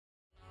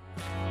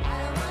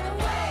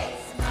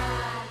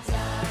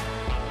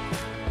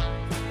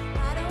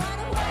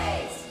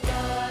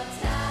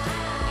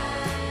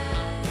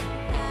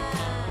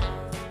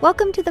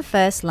Welcome to the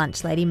first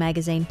Lunch Lady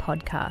Magazine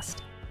podcast.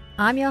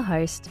 I'm your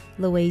host,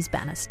 Louise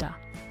Bannister.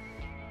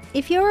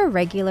 If you're a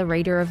regular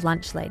reader of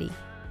Lunch Lady,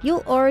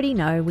 you'll already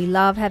know we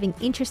love having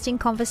interesting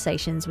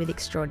conversations with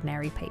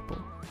extraordinary people.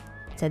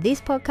 So this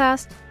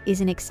podcast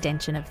is an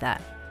extension of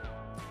that.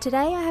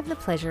 Today I have the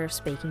pleasure of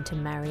speaking to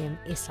Mariam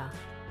Issa.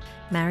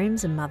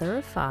 Mariam's a mother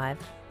of 5,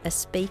 a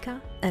speaker,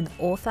 an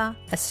author,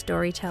 a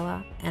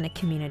storyteller, and a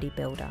community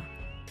builder.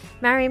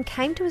 Mariam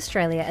came to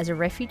Australia as a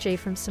refugee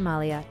from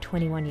Somalia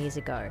 21 years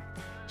ago.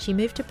 She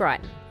moved to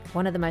Brighton,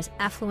 one of the most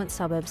affluent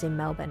suburbs in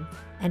Melbourne,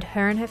 and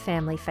her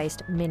family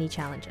faced many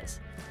challenges.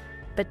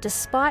 But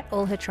despite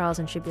all her trials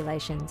and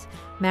tribulations,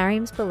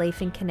 Mariam's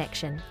belief in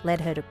connection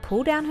led her to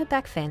pull down her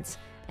back fence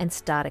and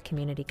start a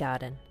community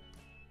garden.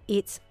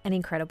 It's an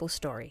incredible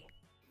story.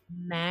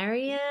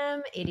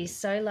 Mariam, it is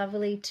so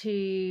lovely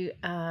to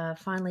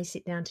finally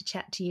sit down to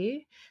chat to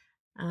you.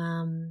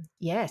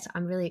 Yes,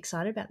 I'm really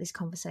excited about this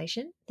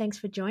conversation. Thanks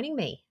for joining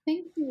me.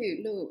 Thank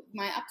you, Lou.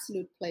 My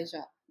absolute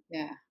pleasure.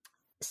 Yeah.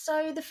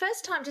 So the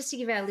first time, just to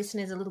give our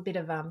listeners a little bit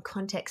of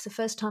context, the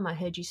first time I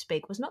heard you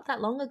speak was not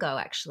that long ago,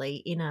 actually,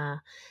 in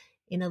a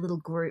little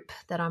group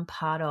that I'm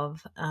part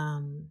of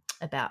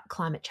about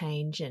climate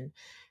change and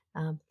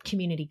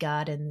community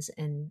gardens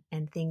and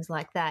things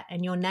like that.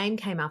 And your name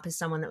came up as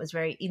someone that was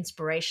very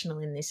inspirational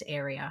in this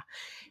area.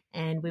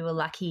 And we were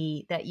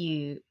lucky that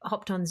you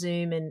hopped on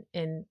Zoom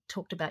and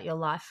talked about your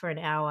life for an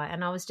hour.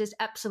 And I was just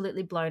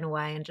absolutely blown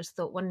away and just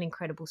thought, what an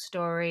incredible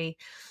story.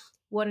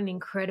 What an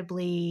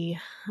incredibly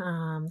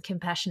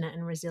compassionate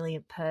and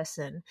resilient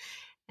person.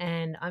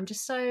 And I'm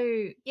just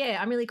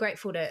I'm really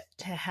grateful to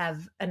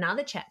have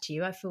another chat to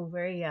you. I feel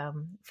very,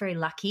 very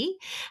lucky.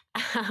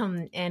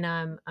 And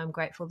I'm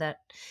grateful that,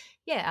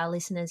 our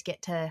listeners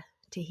get to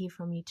hear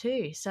from you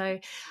too. So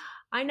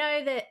I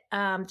know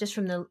that just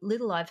from the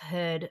little I've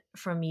heard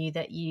from you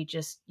that you've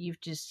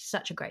just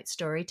such a great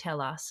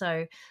storyteller.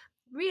 So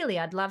really,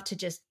 I'd love to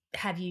just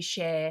have you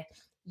share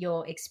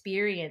your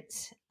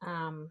experience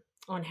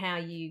on how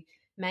you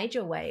made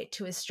your way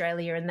to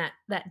Australia and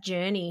that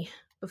journey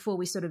before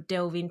we sort of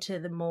delve into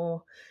the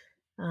more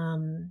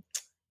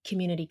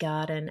community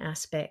garden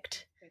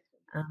aspect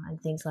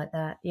and things like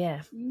that.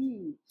 Yeah.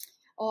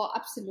 Oh,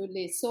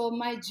 absolutely. So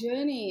my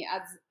journey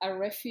as a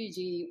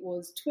refugee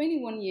was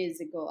 21 years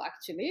ago,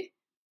 actually,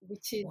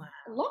 which is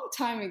a long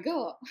time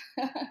ago.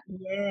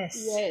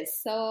 Yes. Yes.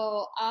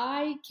 So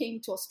I came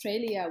to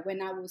Australia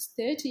when I was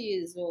 30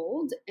 years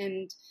old,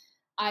 and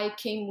I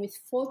came with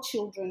 4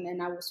 children,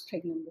 and I was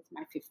pregnant with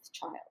my 5th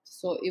child.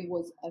 So it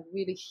was a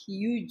really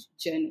huge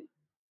journey.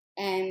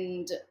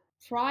 And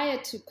prior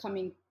to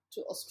coming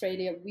to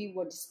Australia, we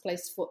were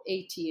displaced for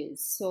 8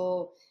 years.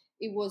 So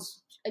it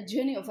was a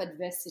journey of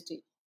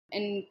adversity.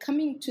 And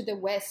coming to the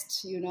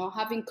West,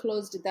 having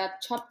closed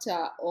that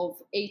chapter of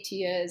 8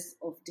 years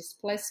of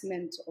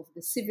displacement of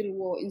the civil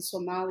war in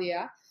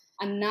Somalia,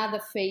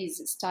 another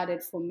phase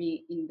started for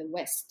me in the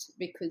West,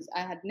 because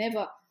I had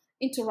never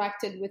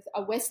interacted with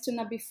a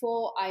Westerner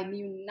before. I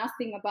knew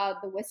nothing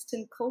about the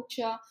Western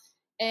culture.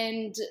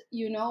 And,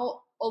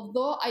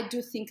 although I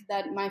do think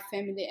that my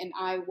family and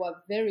I were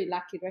very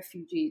lucky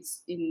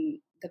refugees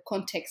in the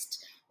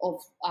context of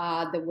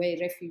the way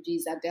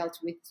refugees are dealt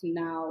with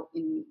now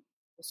in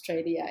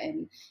Australia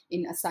and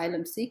in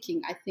asylum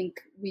seeking, I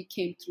think we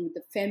came through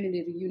the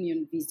family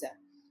reunion visa.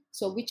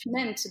 So which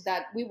meant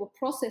that we were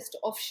processed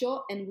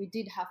offshore and we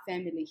did have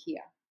family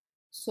here.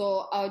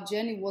 So our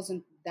journey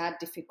wasn't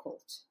that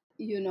difficult.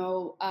 We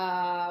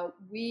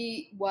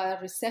were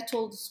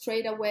resettled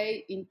straight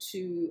away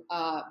into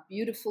a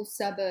beautiful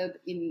suburb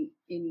in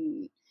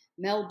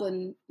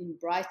Melbourne, in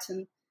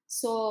Brighton.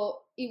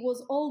 So it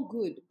was all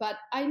good, but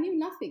I knew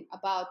nothing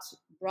about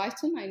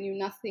Brighton. I knew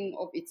nothing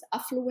of its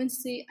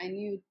affluency. I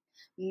knew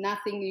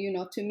nothing,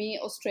 to me,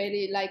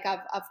 Australia, like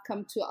I've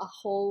come to a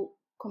whole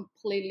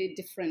completely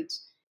different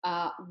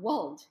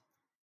world.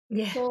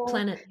 Yeah, so,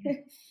 planet.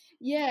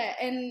 Yeah,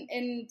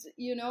 and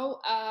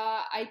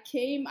I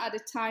came at a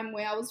time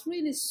where I was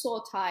really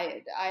so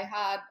tired.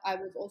 I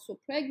was also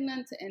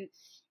pregnant, and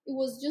it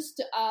was just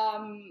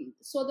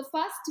so the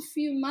first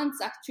few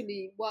months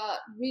actually were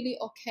really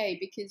okay,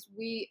 because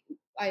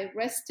I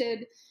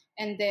rested,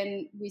 and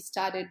then we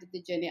started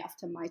the journey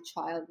after my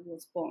child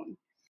was born.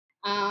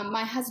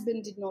 My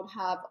husband did not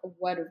have a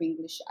word of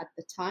English at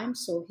the time,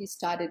 so he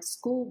started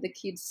school. The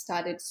kids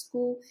started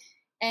school.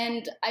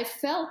 And I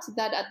felt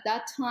that at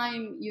that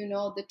time,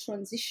 the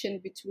transition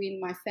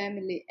between my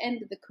family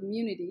and the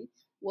community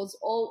was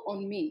all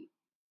on me.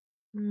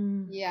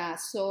 Yeah,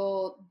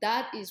 so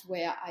that is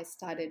where I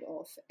started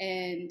off.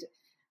 And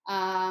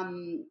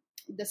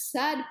the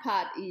sad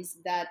part is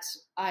that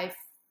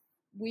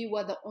we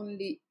were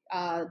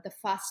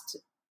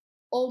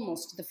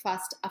almost the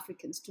first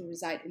Africans to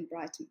reside in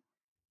Brighton.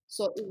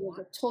 So it was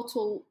a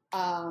total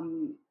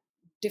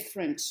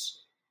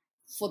difference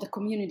for the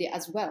community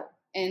as well.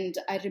 And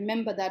I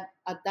remember that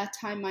at that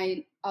time,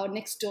 our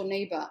next door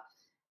neighbor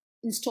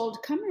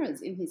installed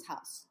cameras in his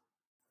house.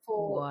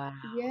 Wow.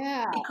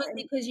 Yeah.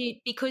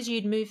 Because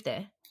you'd moved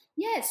there?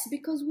 Yes,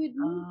 because we'd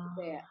moved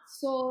there.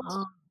 So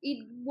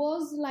it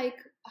was like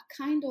a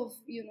kind of,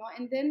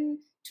 and then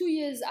 2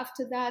 years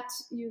after that,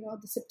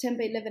 the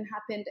September 11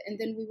 happened, and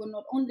then we were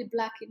not only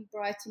Black in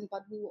Brighton,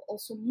 but we were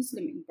also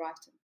Muslim in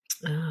Brighton.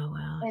 Oh,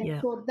 wow. And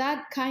Yeah. so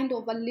that kind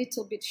of a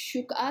little bit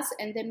shook us.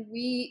 And then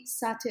we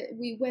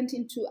went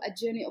into a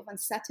journey of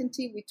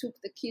uncertainty. We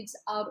took the kids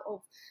out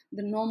of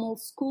the normal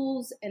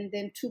schools and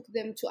then took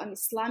them to an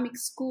Islamic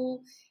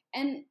school.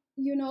 And,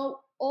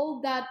 all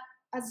that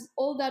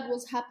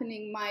was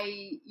happening,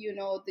 my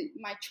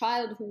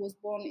child, who was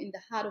born in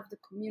the heart of the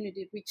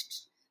community,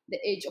 reached the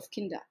age of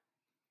kinder.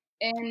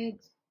 And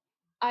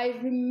I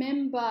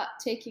remember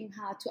taking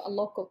her to a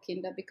local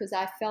kinder because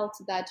I felt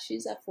that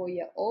she's a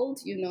 4-year-old,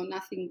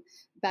 nothing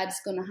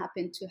bad's going to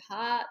happen to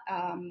her.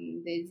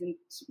 There isn't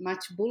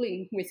much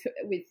bullying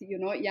with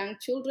young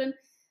children.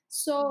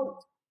 So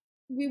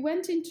we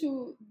went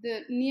into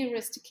the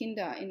nearest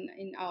kinder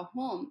in our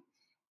home.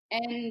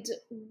 And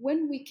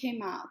when we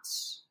came out,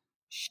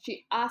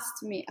 she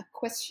asked me a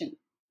question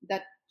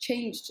that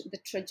changed the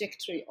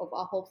trajectory of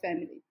our whole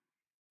family.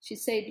 She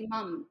said,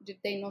 "Mom, did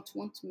they not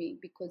want me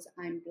because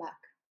I'm Black?"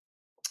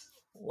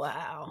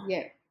 Wow.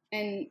 Yeah.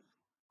 And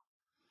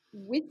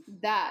with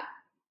that,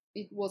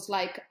 it was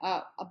like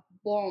a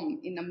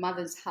bomb in a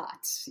mother's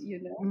heart,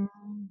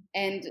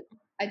 And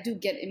I do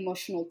get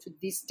emotional to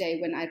this day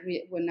when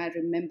I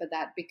remember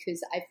that,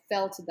 because I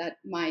felt that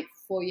my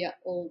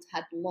 4-year-old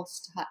had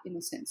lost her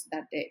innocence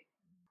that day.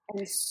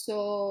 And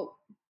so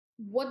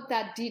what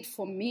that did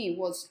for me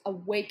was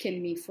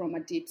awaken me from a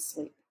deep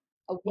sleep.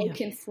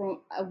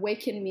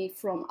 Awaken me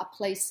from a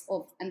place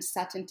of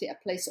uncertainty, a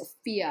place of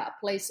fear, a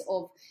place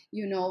of,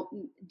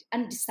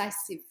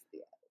 undecisive,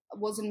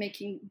 wasn't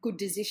making good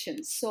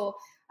decisions. So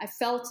I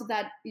felt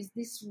that, is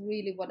this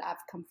really what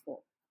I've come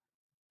for?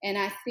 And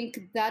I think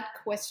that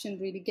question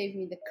really gave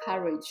me the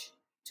courage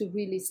to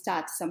really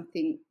start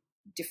something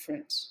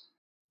different.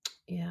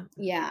 Yeah.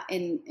 Yeah,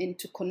 and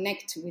to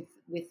connect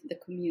with the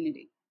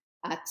community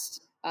at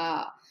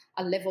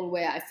a level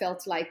where I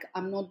felt like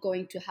I'm not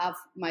going to have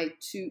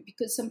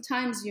because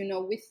sometimes,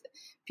 with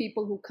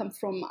people who come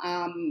from,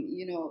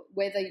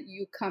 whether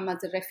you come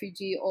as a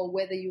refugee or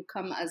whether you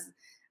come as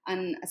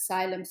an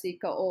asylum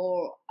seeker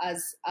or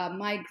as a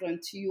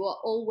migrant, you are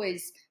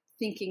always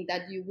thinking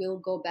that you will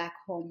go back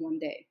home one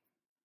day.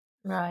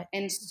 Right.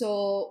 And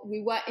so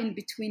we were in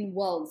between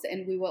worlds,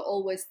 and we were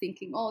always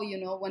thinking,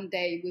 one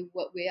day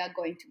we are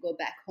going to go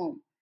back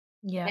home.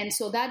 Yeah. And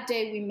so that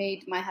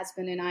day my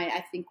husband and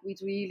I think we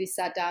really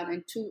sat down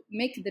and to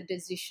make the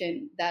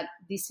decision that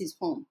this is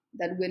home,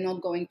 that we're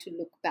not going to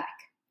look back.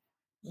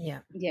 Yeah.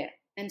 Yeah.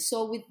 And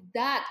so with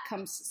that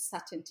comes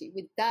certainty.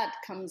 With that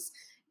comes,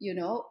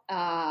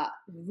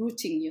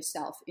 rooting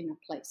yourself in a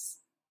place.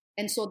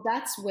 And so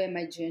that's where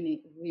my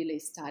journey really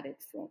started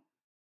from.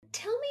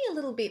 Tell me a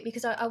little bit,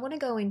 because I want to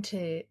go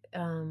into,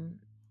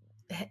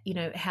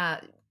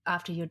 how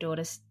after your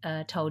daughter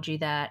told you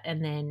that,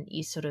 and then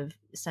you sort of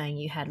saying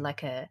you had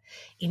like a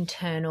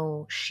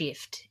internal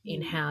shift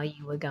in how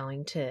you were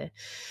going to,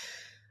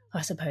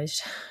 I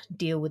suppose,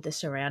 deal with the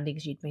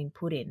surroundings you'd been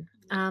put in.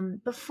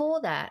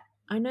 Before that,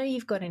 I know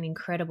you've got an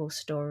incredible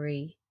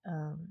story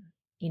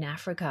in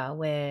Africa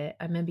where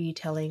I remember you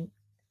telling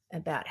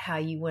about how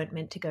you weren't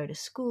meant to go to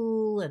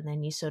school, and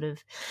then you sort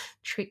of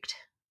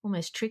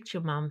almost tricked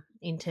your mum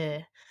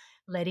into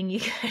letting you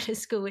go to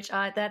school,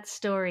 that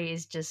story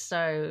is just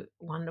so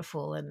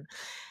wonderful. And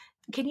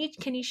can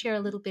you share a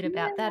little bit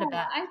about that?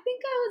 I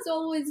think I was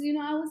always,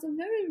 I was a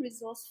very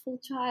resourceful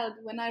child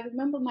when I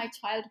remember my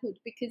childhood,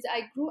 because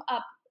I grew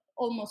up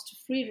almost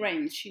free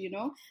range,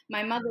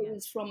 My mother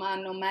is from a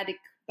nomadic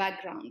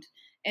background,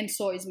 and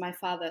so is my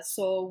father.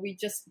 So we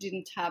just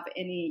didn't have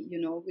any,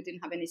 we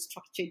didn't have any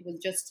structure. It was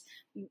just,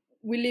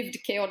 we lived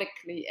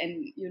chaotically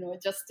and,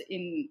 just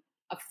in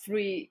a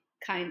free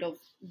kind of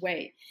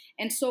way.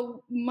 And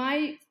so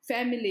my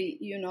family,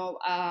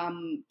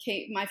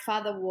 my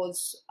father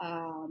was,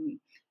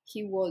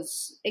 he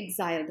was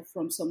exiled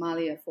from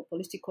Somalia for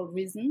political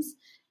reasons.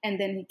 And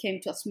then he came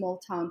to a small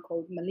town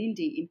called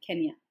Malindi in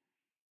Kenya,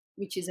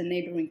 which is a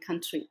neighboring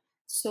country.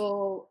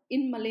 So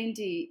in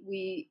Malindi,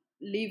 we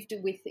lived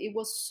it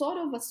was sort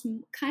of a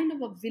kind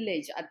of a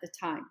village at the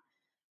time.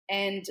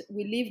 And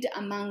we lived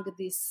among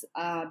this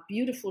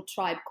beautiful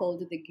tribe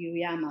called the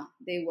Giriama.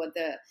 They were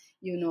the,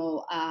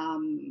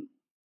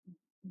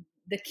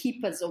 the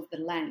keepers of the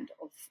land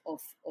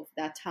of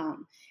that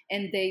town.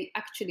 And they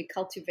actually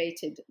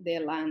cultivated their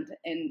land.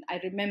 And I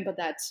remember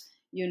that,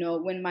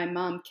 when my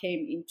mom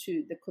came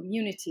into the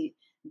community,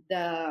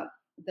 the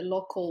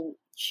local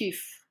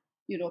chief,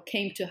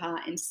 came to her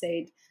and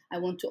said, "I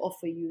want to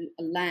offer you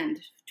a land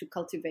to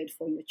cultivate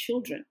for your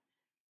children."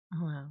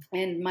 Wow.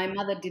 And my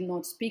mother did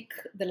not speak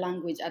the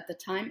language at the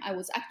time. I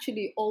was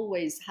actually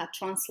always her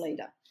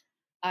translator.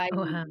 I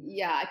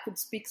could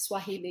speak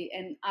Swahili,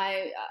 and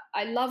I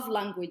love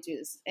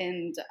languages.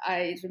 And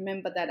I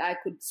remember that I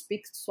could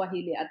speak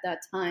Swahili at that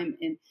time.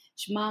 And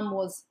Mom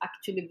was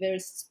actually very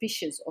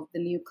suspicious of the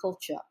new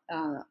culture,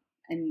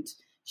 and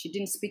she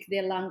didn't speak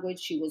their language.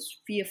 She was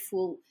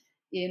fearful.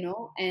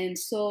 and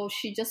so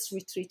she just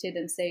retreated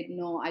and said,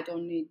 no, I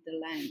don't need the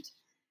land.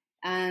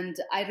 And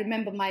I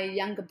remember my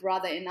younger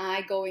brother and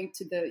I going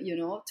to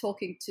the,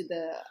 talking to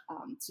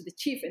the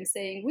chief and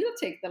saying, we'll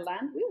take the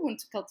land. We want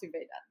to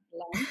cultivate that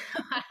land.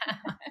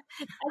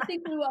 I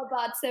think we were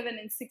about 7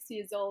 and 6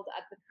 years old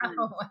at the time.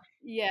 Oh.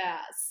 Yeah.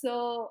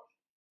 So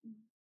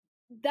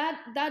that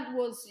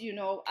was,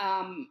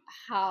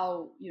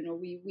 how,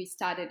 we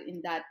started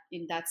in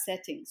that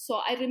setting.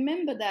 So I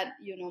remember that,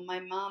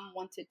 my mom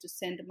wanted to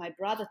send my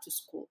brother to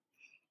school.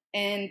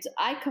 And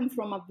I come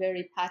from a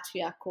very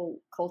patriarchal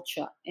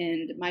culture,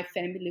 and my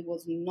family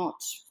was not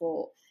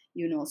for,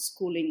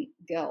 schooling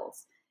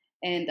girls.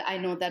 And I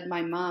know that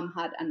my mom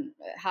had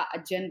her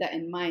agenda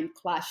and mine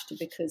clashed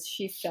because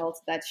she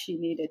felt that she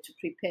needed to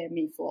prepare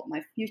me for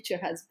my future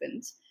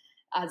husband,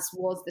 as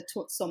was the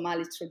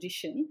Somali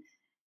tradition.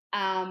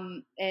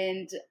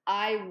 And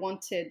I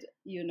wanted,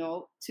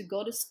 to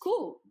go to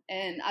school.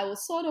 And I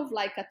was sort of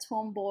like a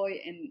tomboy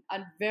and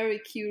a very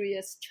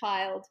curious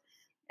child.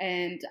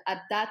 And at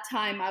that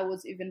time, I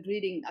was even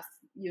reading,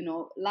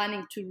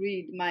 learning to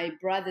read my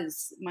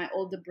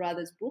older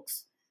brother's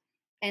books.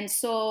 And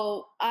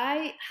so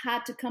I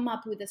had to come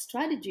up with a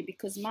strategy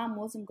because mom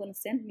wasn't going to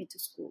send me to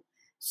school.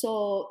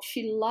 So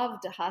she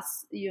loved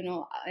us,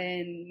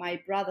 and my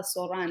brother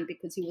Soran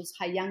because he was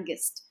her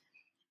youngest.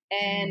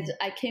 And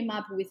I came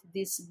up with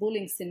this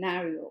bullying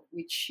scenario,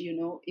 which,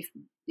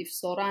 if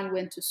Soran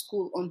went to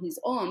school on his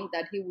own,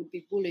 that he would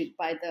be bullied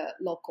by the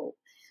local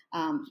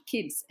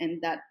kids,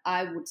 and that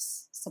I would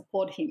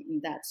support him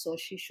in that. So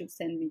she should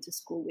send me to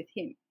school with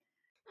him.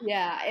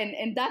 Yeah,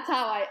 and that's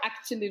how I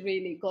actually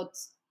really got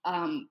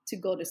to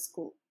go to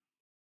school.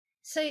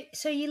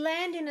 So you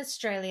land in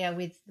Australia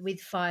with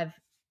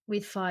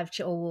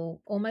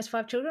almost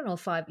 5 children, or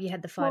 5? You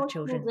had the 5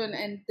 children,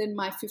 and then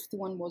my 5th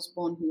one was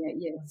born here.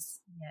 Yes.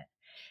 Yeah,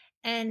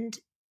 and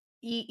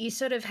you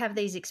sort of have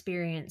these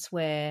experience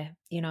where,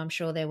 I'm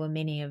sure there were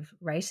many of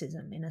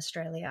racism in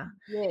Australia.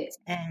 Yes.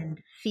 And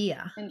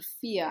fear. And,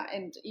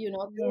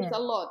 there's a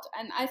lot.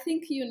 And I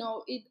think,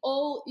 it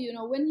all,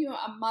 when you're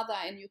a mother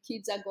and your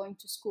kids are going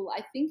to school,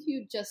 I think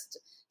you just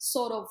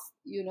sort of,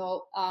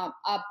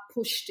 are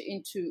pushed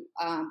into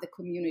the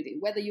community.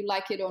 Whether you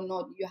like it or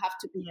not, you have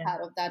to be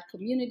part of that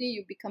community.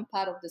 You become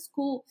part of the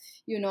school,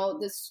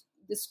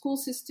 the school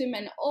system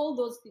and all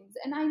those things.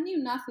 And I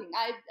knew nothing.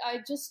 I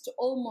just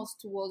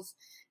almost was,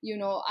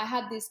 I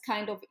had this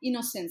kind of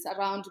innocence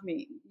around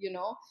me,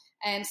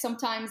 and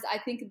sometimes I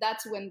think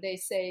that's when they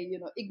say,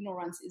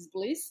 ignorance is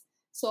bliss.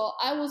 So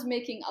I was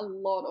making a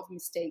lot of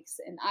mistakes,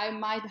 and I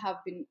might have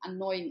been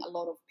annoying a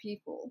lot of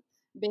people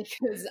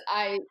because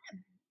I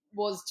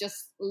was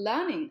just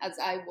learning as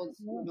I was,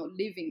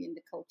 living in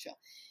the culture.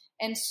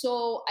 And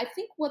so I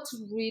think what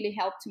really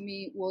helped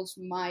me was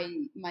my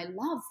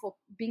love for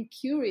being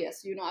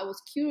curious. I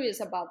was curious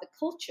about the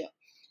culture.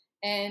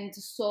 And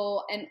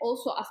so, and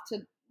also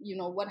after,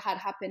 what had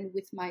happened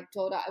with my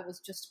daughter, I was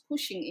just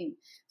pushing in.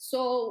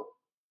 So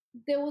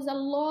there was a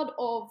lot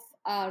of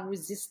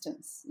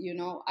resistance.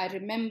 I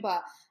remember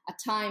a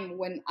time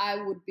when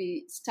I would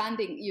be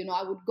standing,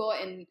 I would go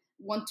and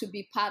want to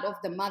be part of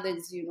the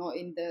mothers,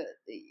 in the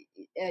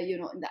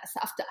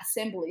after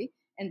assembly.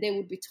 And they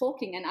would be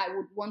talking and I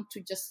would want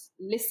to just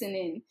listen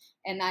in.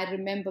 And I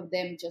remember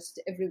them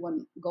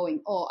everyone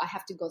going, oh, I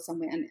have to go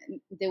somewhere. And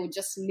they would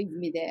just leave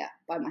me there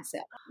by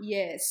myself.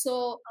 Yeah.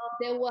 So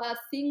there were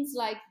things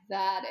like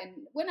that.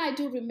 And when I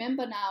do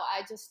remember now,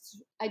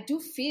 I do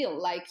feel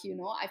like,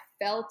 I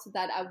felt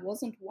that I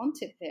wasn't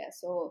wanted there.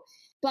 So,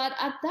 but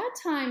at that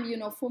time,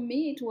 for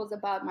me, it was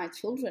about my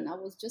children. I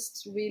was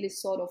just really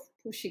sort of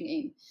pushing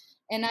in.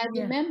 And I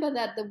remember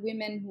that the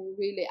women who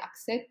really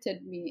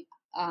accepted me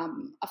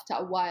after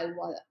a while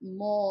were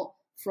more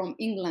from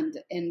England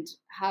and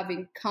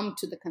having come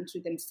to the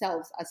country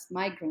themselves as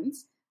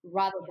migrants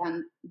rather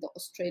than the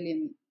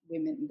Australian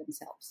women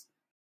themselves.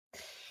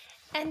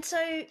 And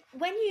so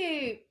when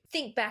you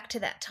think back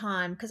to that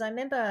time, because I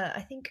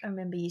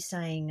remember you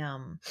saying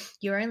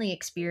your only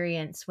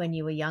experience when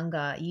you were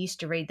younger, you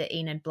used to read the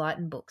Enid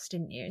Blyton books,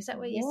 didn't you? Is that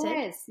what you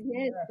said?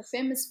 Yes, the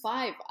famous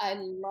 5. I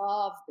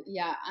loved,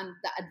 and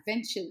the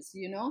adventures,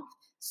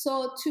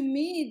 So to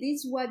me,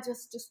 these were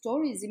just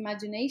stories,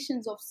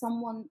 imaginations of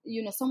someone,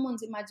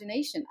 someone's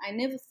imagination. I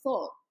never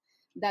thought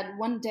that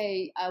one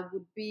day I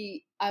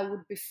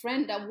would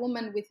befriend a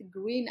woman with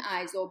green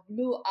eyes or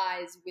blue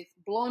eyes with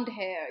blonde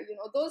hair.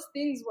 Those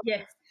things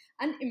were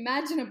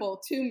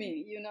unimaginable to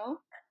me,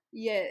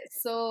 Yeah.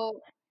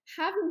 So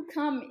having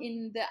come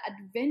in the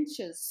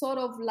adventures, sort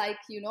of like,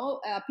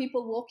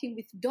 people walking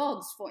with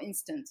dogs, for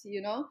instance,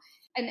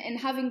 and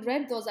having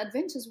read those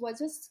adventures was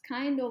just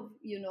kind of,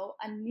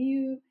 a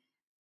new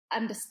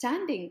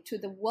understanding to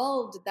the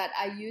world that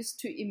I used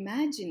to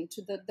imagine,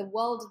 to the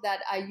world that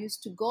I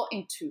used to go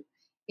into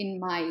in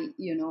my,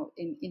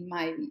 in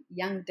my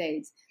young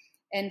days.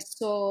 And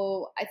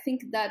so I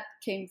think that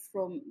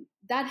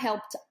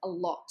helped a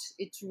lot.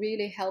 It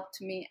really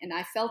helped me. And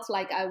I felt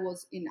like I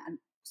was in a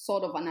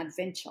sort of an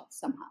adventure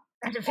somehow.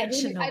 I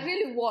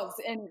really was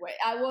anyway.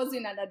 I was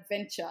in an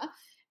adventure.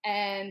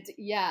 And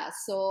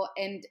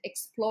and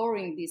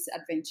exploring this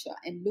adventure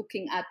and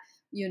looking at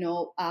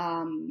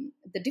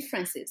the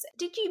differences.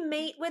 Did you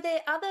meet,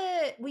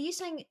 were you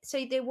saying, so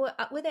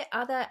were there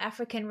other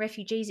African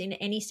refugees in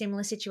any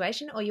similar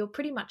situation, or you're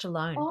pretty much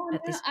alone Oh at no,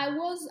 this point?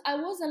 I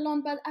was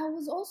alone, but I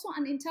was also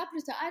an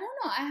interpreter. I don't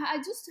know. I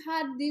just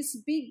had this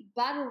big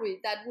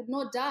battery that would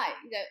not die.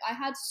 I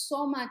had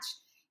so much,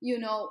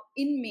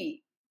 in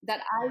me,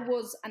 that I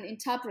was an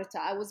interpreter.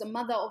 I was a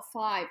mother of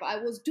 5. I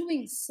was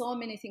doing so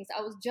many things.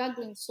 I was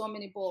juggling so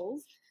many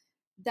balls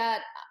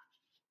that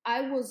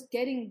I was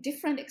getting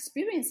different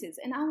experiences,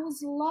 and I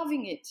was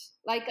loving it.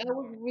 Like I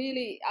was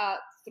really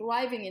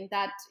thriving in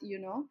that,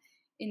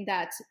 in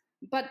that.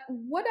 But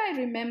what I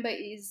remember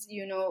is,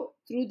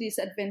 through these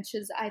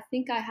adventures, I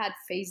think I had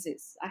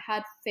phases. I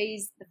had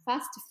the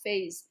first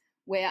phase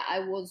where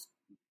I was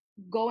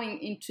going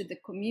into the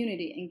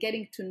community and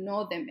getting to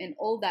know them and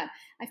all that.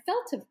 I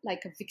felt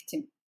like a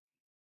victim.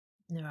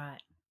 Right.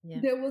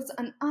 Yeah. There was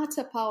an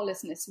utter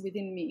powerlessness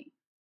within me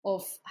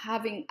of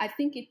having, I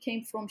think it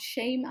came from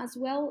shame as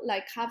well,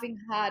 like having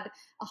had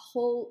a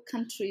whole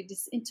country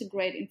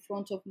disintegrate in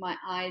front of my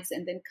eyes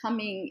and then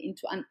coming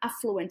into an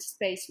affluent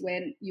space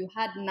when you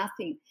had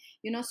nothing,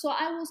 so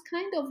I was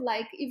kind of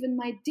like, even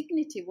my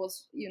dignity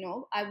was,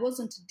 I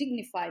wasn't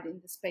dignified in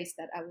the space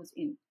that I was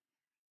in.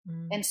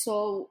 And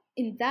so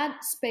in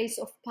that space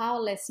of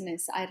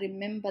powerlessness, I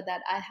remember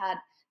that I had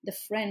the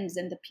friends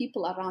and the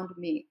people around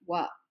me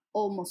were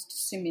almost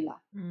similar.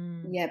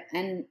 Yep.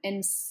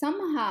 And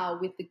somehow,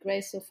 with the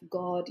grace of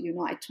God,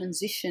 I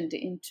transitioned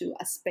into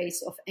a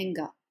space of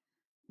anger,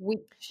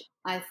 which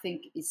I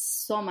think is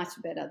so much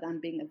better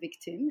than being a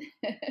victim,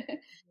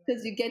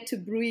 because you get to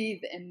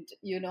breathe and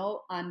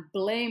and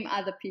blame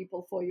other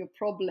people for your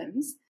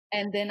problems.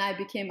 And then I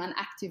became an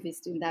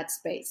activist in that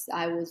space.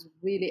 I was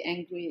really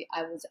angry.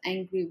 I was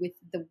angry with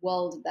the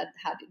world that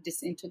had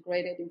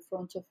disintegrated in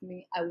front of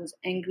me. I was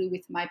angry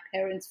with my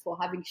parents for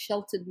having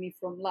sheltered me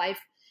from life.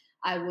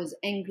 I was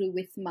angry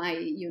with my,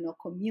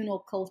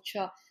 communal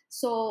culture.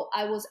 So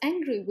I was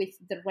angry with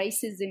the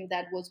racism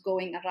that was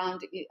going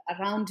around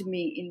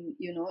me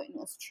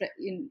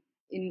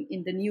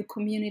in the new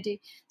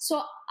community.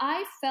 So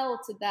I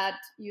felt that,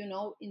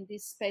 in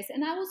this space,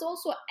 and I was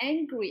also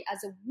angry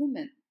as a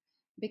woman,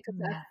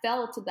 because I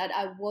felt that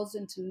I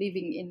wasn't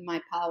living in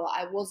my power.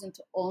 I wasn't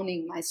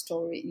owning my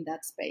story in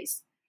that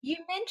space. You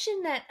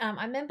mentioned that,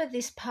 I remember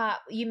this part,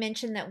 you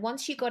mentioned that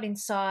once you got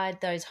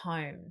inside those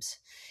homes,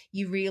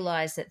 you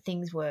realised that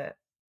things were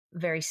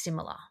very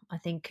similar. I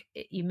think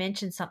you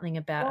mentioned something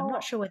about, I'm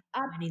not sure what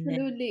went in there.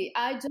 Absolutely.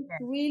 I just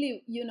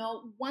really,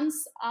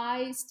 once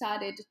I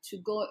started to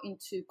go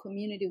into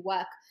community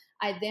work,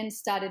 I then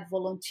started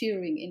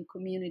volunteering in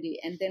community,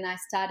 and then I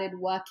started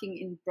working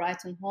in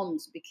Brighton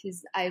Homes,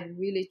 because I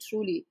really,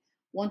 truly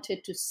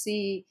wanted to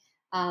see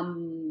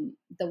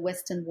the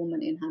Western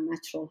woman in her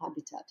natural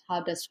habitat.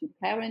 How does she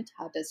parent?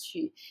 How does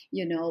she,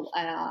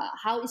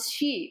 how is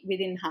she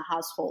within her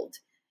household?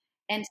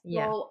 And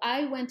so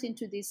I went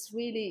into this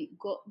really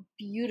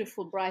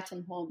beautiful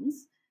Brighton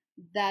Homes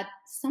that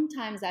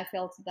sometimes I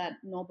felt that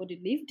nobody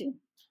lived in.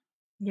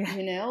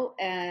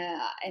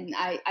 And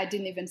I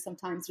didn't even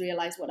sometimes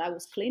realize what I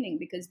was cleaning,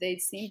 because they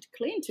seemed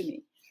clean to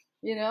me,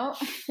 Yeah.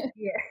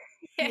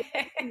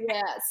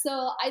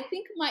 So I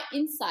think my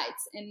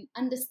insights and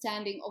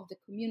understanding of the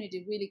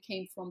community really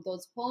came from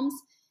those homes.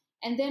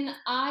 And then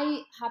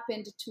I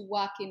happened to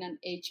work in an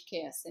aged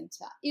care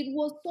center. It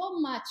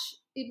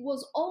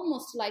was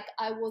almost like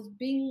I was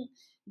being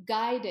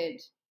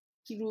guided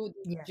through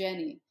this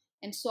journey.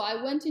 And so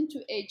I went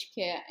into aged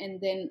care,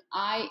 and then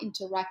I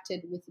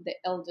interacted with the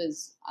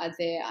elders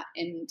there.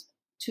 And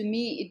to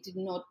me,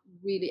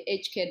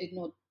 aged care did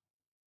not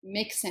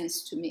make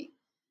sense to me,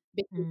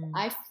 because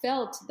I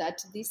felt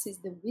that this is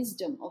the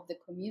wisdom of the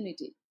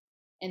community,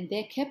 and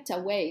they're kept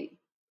away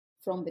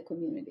from the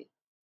community.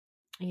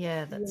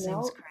 Yeah, that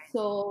seems crazy.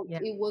 So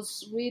it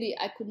was really,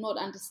 I could not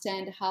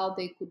understand how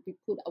they could be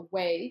put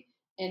away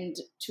and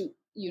to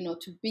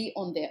be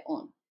on their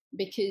own,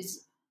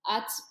 because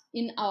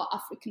in our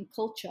African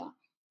culture,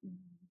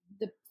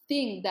 the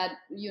thing that,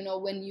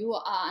 when you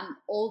are an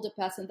older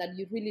person, that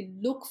you really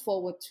look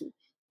forward to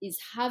is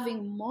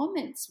having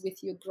moments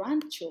with your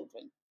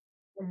grandchildren,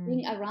 and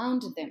being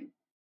around them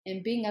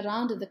and being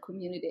around the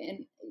community.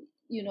 And,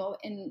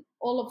 and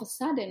all of a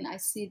sudden I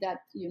see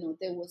that,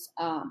 there was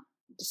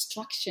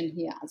destruction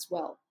here as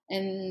well.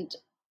 And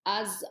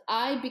as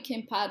I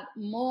became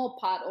more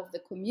part of the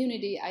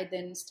community, I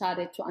then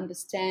started to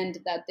understand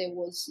that there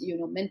was,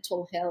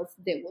 mental health,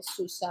 there was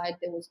suicide,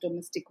 there was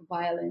domestic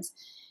violence.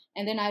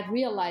 And then I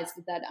realized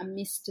that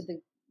amidst the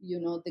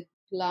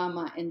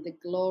glamour and the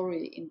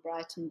glory in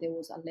Brighton, there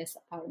was a less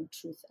apparent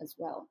truth as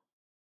well.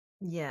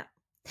 Yeah.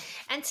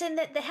 And so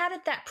how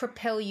did that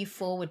propel you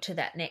forward to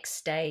that next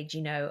stage,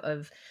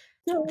 of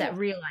that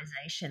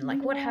realization?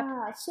 Like what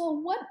happened? So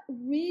what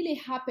really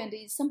happened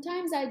is,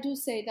 sometimes I do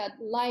say that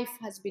life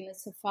has been a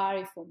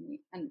safari for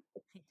me, an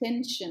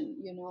extension,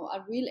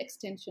 a real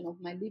extension of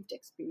my lived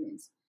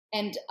experience,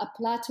 and a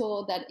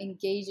plateau that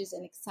engages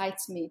and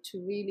excites me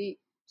to really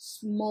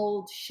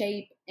mold,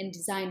 shape, and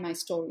design my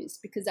stories,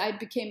 because at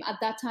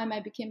that time I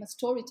became a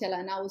storyteller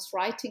and I was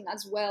writing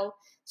as well.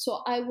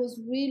 So I was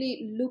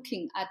really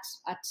looking at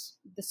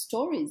the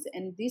stories,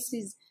 and this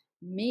is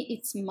me,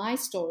 it's my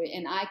story,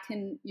 and I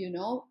can,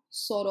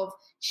 sort of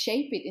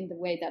shape it in the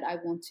way that I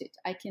want it.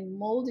 I can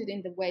mold it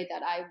in the way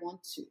that I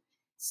want to.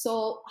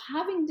 So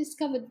having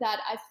discovered that,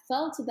 I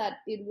felt that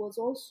it was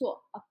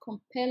also a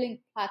compelling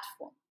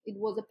platform. It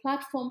was a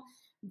platform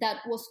that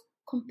was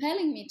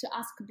compelling me to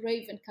ask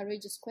brave and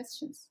courageous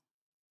questions.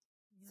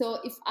 So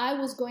if I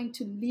was going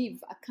to live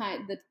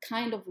the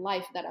kind of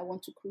life that I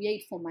want to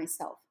create for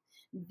myself,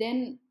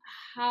 then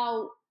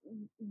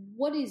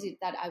what is it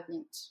that I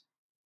want?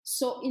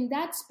 So in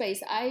that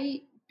space,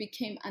 I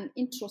became an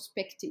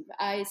introspective.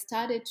 I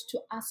started to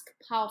ask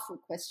powerful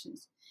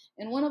questions.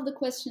 And one of the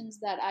questions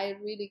that I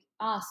really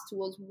asked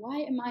was, why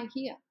am I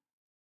here?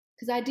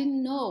 Because I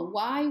didn't know,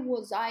 why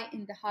was I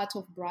in the heart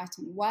of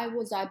Brighton? Why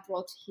was I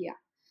brought here?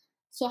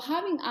 So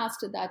having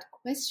asked that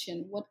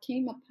question, what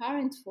came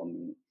apparent for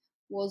me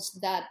was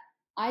that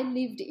I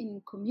lived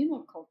in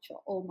communal culture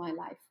all my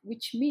life,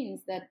 which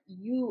means that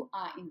you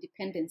are in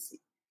dependency.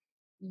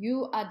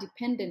 You are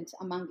dependent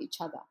among each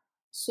other.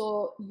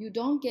 So you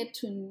don't get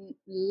to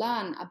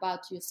learn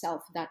about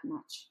yourself that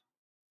much.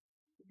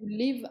 You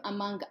live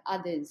among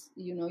others.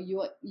 You're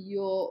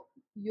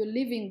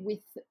living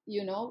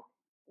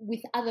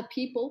with other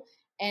people,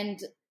 and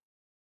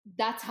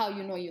that's how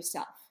you know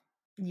yourself.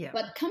 Yeah.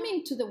 But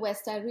coming to the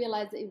West, I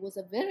realized it was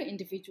a very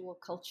individual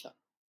culture.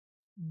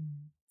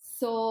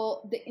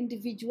 So the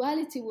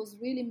individuality was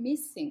really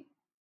missing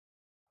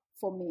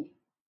for me.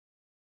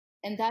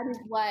 And that is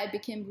why I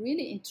became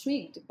really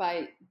intrigued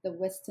by the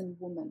Western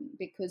woman,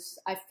 because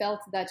I felt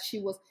that she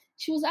was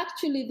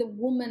actually the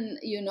woman,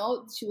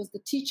 she was the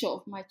teacher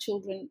of my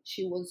children.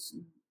 She was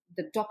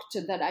the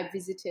doctor that I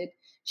visited.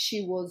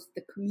 She was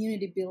the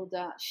community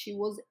builder. She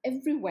was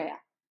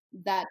everywhere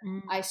that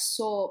I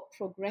saw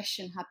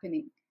progression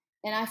happening.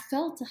 And I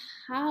felt,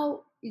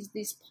 how is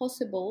this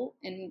possible?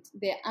 And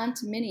there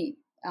aren't many,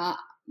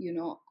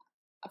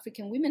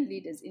 African women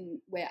leaders in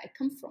where I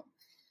come from.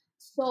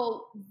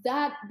 So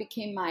that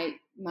became my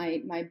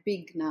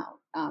big now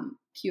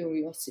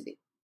curiosity,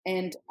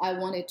 and I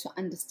wanted to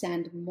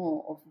understand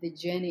more of the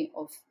journey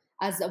of,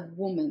 as a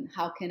woman,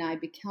 how can I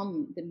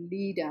become the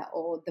leader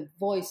or the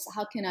voice?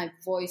 How can I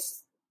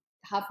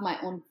have my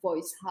own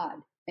voice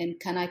heard, and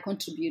can I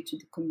contribute to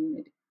the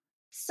community?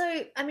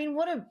 So, I mean,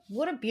 what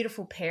a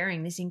beautiful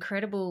pairing, this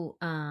incredible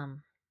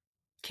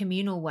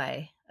communal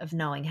way of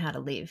knowing how to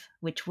live,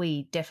 which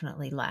we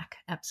definitely lack.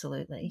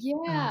 Absolutely.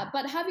 Yeah,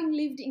 but having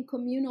lived in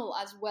communal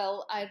as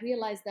well, I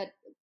realized that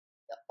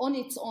on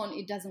its own,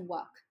 it doesn't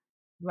work.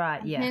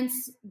 Right, yeah.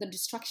 Hence the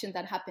destruction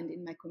that happened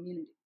in my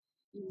community.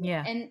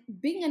 Yeah. And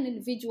being an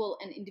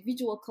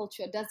individual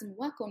culture doesn't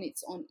work on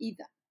its own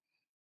either.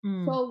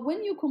 So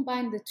when you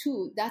combine the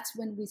two, that's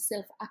when we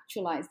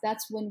self-actualize.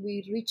 That's when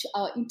we reach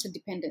our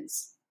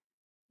interdependence.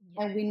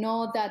 Yeah. And we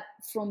know that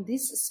from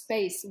this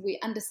space, we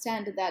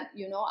understand that,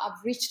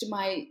 I've reached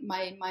my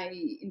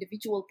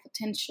individual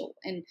potential,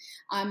 and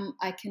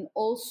I can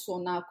also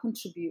now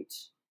contribute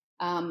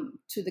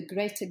to the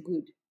greater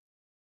good.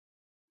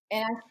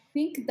 And I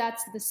think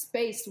that's the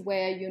space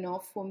where,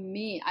 for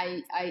me,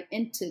 I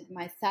entered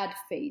my third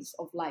phase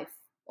of life,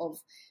 of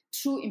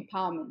true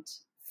empowerment,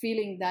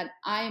 feeling that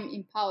I am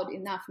empowered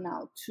enough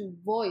now to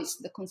voice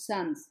the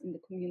concerns in the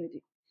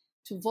community,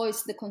 to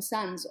voice the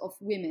concerns of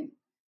women,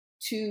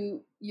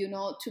 to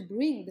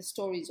bring the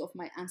stories of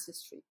my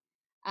ancestry,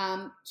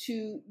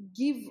 to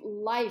give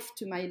life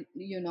to my,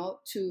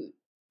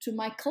 to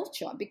my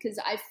culture, because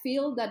I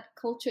feel that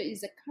culture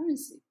is a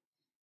currency.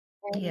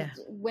 And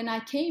when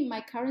I came,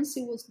 my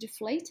currency was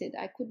deflated.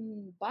 I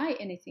couldn't buy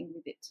anything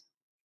with it.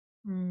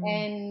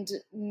 And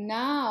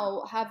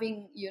now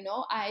having,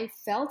 I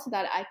felt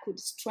that I could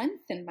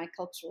strengthen my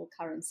cultural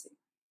currency,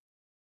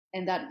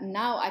 and that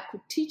now I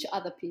could teach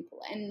other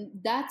people.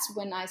 And that's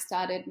when I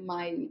started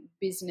my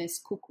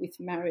business, Cook with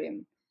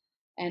Mariam.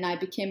 And I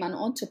became an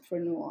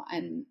entrepreneur,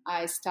 and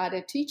I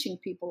started teaching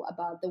people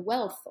about the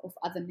wealth of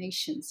other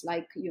nations.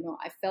 Like,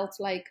 I felt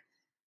like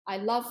I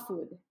love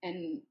food,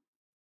 and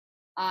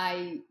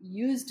I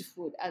used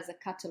food as a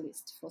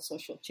catalyst for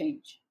social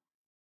change.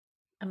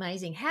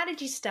 Amazing. How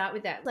did you start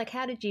with that? Like,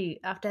 how did you,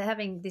 after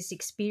having this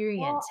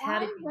experience,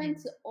 I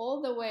went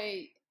all the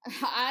way.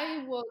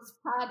 I was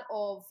part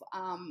of,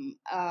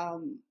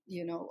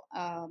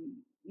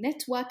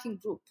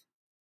 networking group.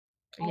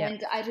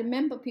 And I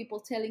remember people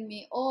telling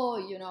me,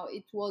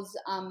 it was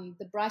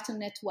the Brighton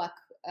Network,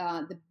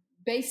 the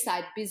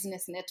Bayside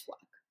Business Network.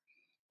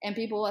 And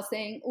people were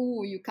saying,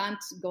 "Oh, you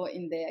can't go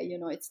in there.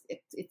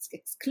 It's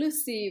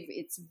exclusive.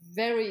 It's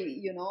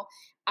very,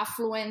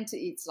 affluent.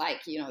 It's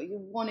like, you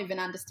won't even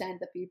understand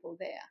the people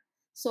there."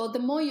 So the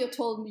more you're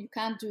told you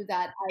can't do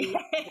that,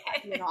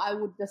 I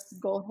would just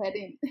go ahead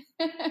in.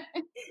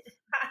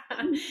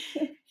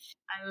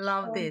 I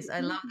love this.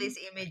 I love this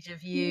image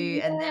of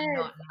you and them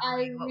not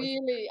knowing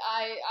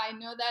I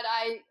know that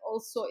I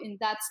also, in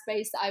that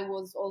space, I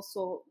was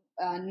also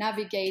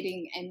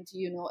navigating and,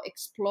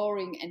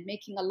 exploring and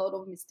making a lot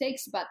of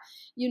mistakes. But,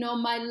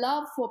 my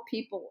love for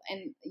people,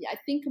 and I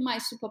think my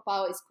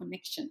superpower is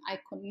connection. I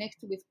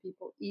connect with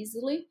people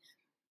easily.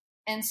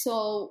 And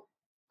so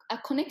I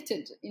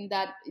connected in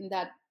that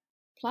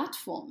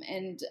platform,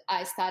 and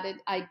I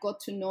got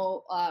to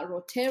know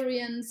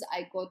Rotarians,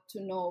 I got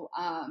to know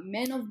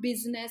men of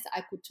business,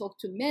 I could talk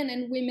to men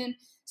and women.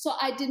 So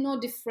I did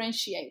not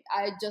differentiate.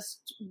 I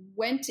just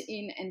went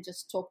in and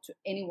just talked to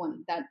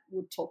anyone that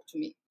would talk to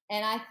me.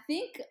 And I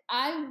think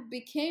I'm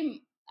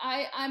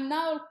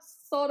now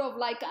sort of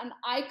like an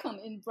icon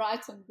in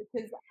Brighton,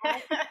 because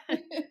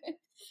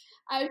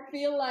I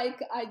feel like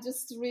I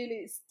just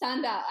really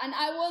stand out. And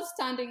I was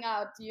standing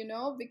out,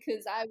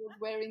 because I was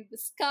wearing the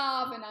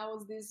scarf, and I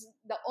was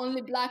the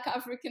only Black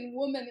African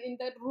woman in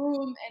that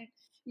room. And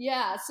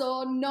yeah,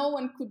 so no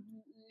one could,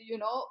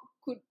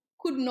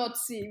 could not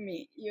see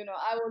me.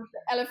 I was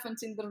the elephant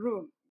in the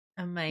room.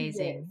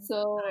 Amazing. Yeah,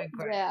 so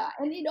yeah,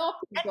 and it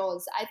opens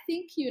doors. I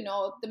think,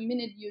 the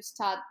minute you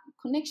start,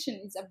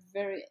 connection is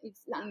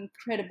it's an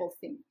incredible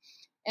thing.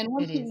 And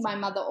one thing my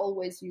mother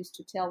always used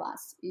to tell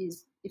us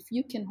is, if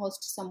you can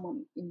host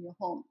someone in your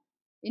home,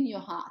 in your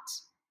heart,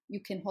 you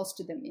can host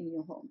them in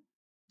your home.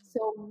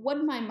 So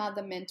what my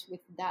mother meant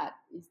with that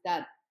is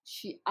that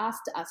she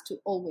asked us to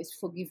always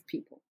forgive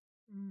people.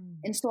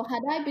 And so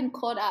had I been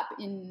caught up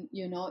in,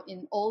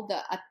 in all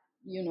the,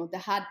 the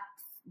hard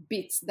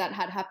bits that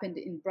had happened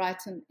in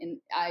Brighton, and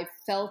I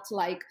felt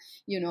like,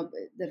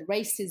 the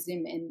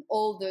racism and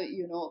all the,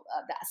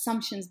 the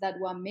assumptions that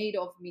were made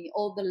of me,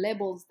 all the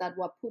labels that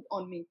were put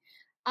on me,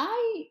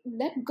 I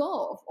let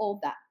go of all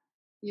that,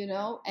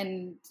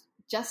 and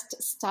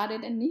just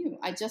started anew.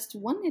 I just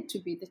wanted to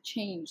be the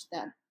change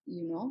that,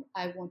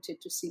 I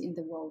wanted to see in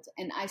the world.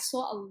 And I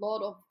saw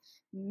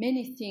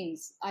many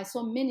things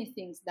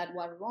that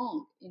were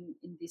wrong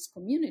in this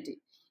community.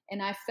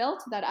 And I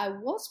felt that I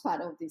was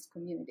part of this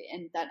community,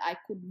 and that I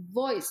could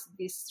voice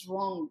these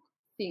wrong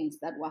things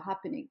that were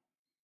happening.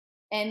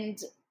 And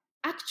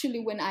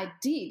actually, when I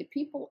did,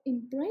 people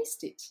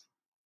embraced it.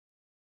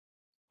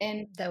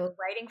 And they were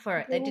waiting for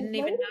it. They didn't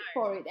even know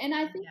for it. And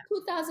I think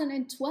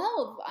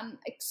 2012, an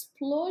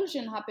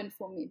explosion happened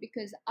for me,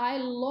 because I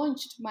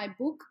launched my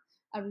book,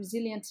 A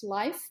Resilient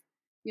Life.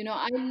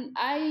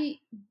 I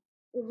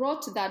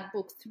wrote that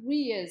book 3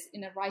 years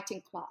in a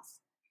writing class.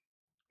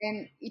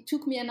 And it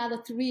took me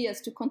another 3 years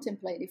to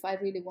contemplate if I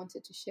really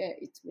wanted to share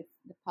it with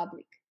the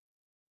public.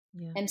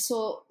 Yeah. And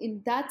so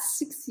in that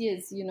 6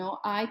 years,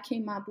 I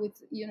came up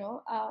with,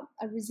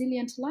 a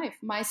resilient life.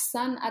 My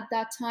son at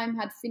that time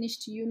had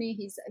finished uni.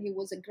 He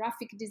was a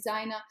graphic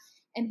designer,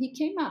 and he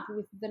came up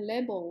with the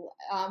label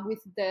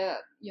with the,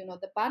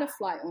 the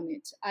butterfly on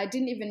it. I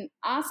didn't even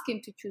ask him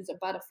to choose a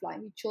butterfly.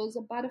 He chose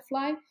a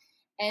butterfly,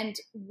 and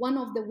one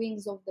of the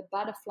wings of the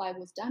butterfly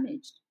was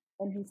damaged.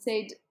 And he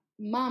said,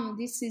 "Mom,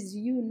 this is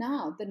you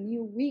now, the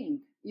new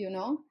wing,"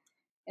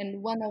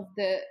 and one of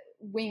the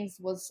wings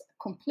was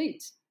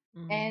complete.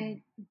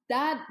 And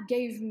that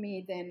gave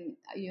me then,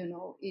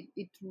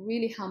 it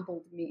really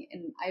humbled me.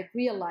 And I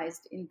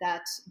realized in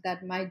that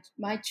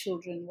my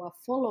children were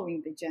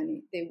following the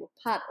journey. They were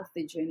part of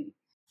the journey.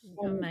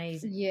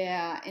 Amazing.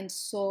 Yeah. And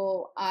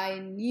so I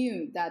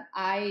knew that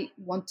I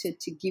wanted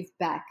to give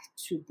back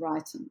to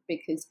Brighton,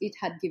 because it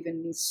had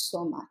given me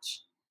so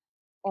much.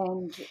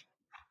 And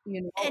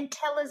and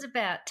tell us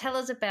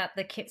about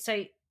the kids.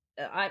 So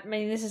I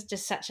mean, this is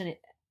just such an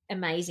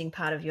amazing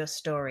part of your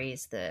story,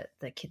 is the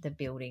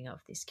building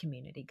of this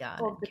community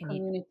garden.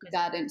 Community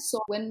garden. So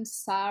when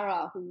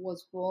Sarah, who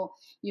was born,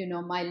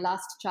 my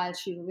last child,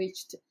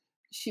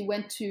 she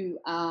went to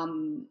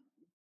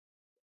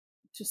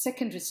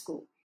secondary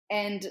school.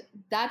 And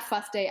that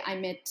first day I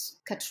met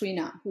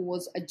Katrina, who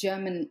was a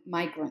German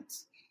migrant.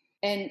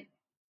 And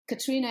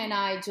Katrina and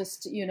I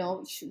just,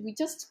 we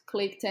just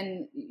clicked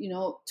and,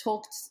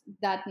 talked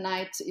that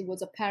night. It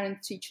was a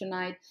parent-teacher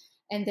night.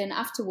 And then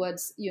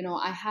afterwards,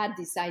 I had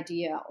this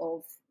idea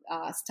of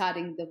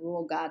starting the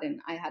Raw Garden.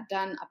 I had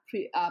done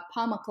a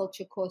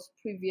permaculture course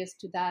previous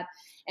to that.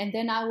 And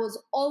then I was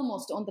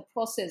almost on the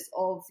process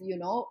of,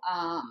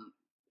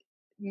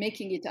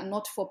 making it a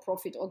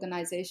not-for-profit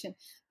organization.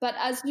 But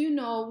as you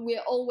know,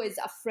 we're always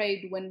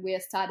afraid when we're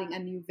starting a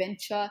new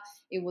venture.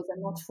 It was a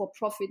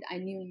not-for-profit. I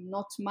knew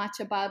not much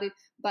about it,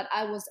 but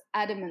I was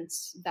adamant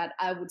that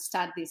I would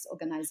start this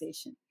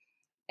organization.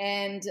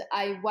 And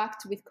I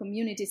worked with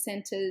community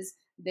centers.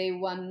 They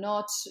were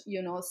not,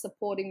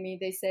 supporting me.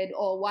 They said,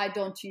 "Oh, why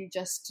don't you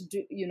just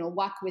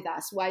work with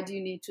us? Why do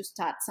you need to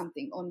start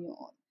something on your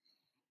own?"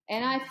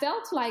 And I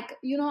felt like,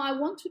 I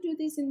want to do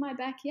this in my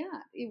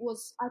backyard.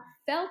 I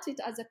felt it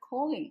as a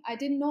calling. I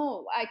didn't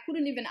know. I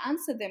couldn't even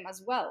answer them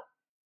as well,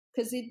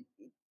 because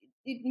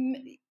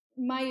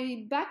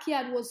my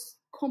backyard was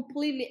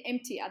completely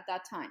empty at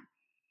that time.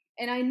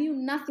 And I knew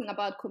nothing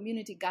about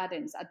community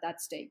gardens at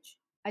that stage.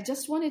 I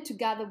just wanted to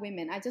gather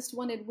women. I just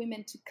wanted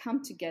women to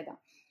come together.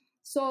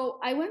 So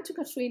I went to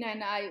Katrina,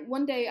 and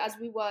one day as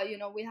we were,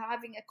 we were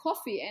having a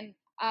coffee, and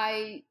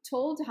I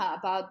told her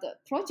about the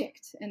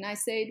project. And I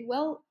said,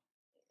 "Well,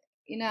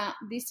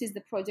 this is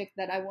the project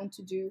that I want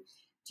to do.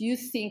 Do you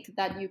think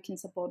that you can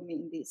support me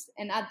in this?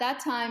 And at that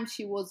time,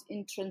 she was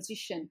in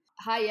transition.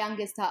 Her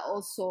youngest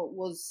also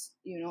was,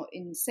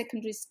 in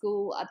secondary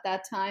school at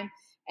that time.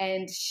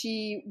 And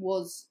she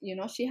was,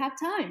 she had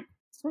time.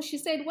 So she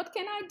said, what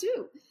can I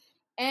do?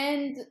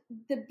 And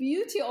the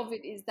beauty of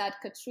it is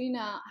that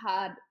Katrina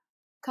had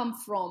come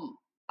from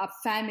a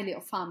family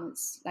of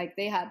farmers. Like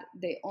they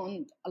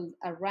owned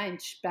a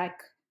ranch back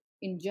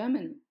in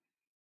Germany.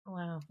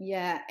 Wow.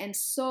 Yeah. And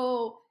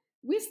so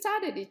we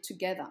started it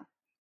together.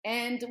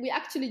 And we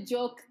actually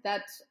joke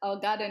that our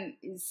garden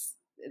is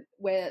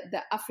where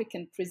the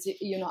African,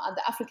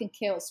 the African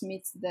chaos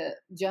meets the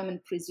German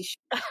precision.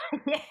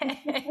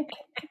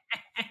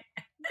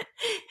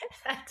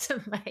 That's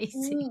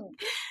amazing.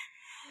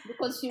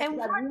 Because she was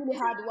a really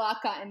hard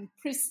worker and,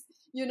 she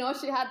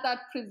had that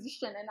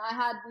precision, and I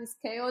had this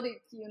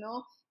chaotic,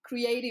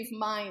 creative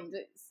mind.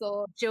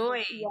 So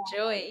joy.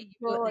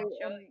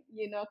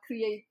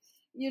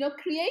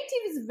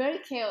 Creative is very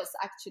chaos,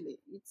 actually.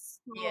 It's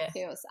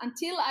chaos.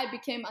 Until I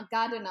became a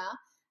gardener,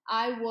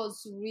 I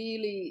was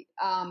really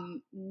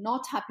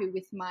not happy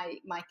with my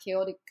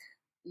chaotic,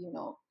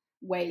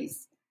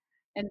 ways.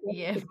 And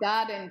the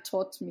garden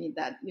taught me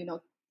that,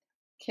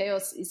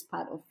 chaos is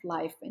part of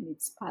life and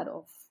it's part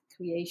of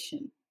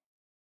creation.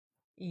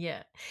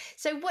 Yeah.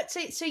 So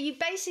you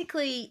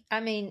basically, I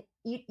mean,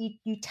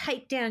 you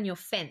take down your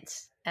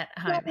fence at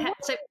home.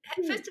 So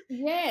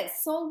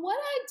what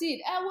I did,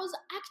 I was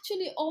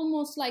actually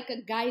almost like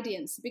a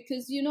guidance,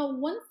 because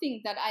one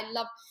thing that I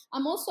love,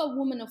 I'm also a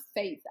woman of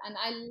faith, and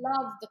I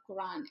love the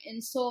Quran.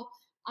 And so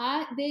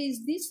there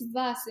is this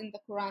verse in the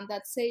Quran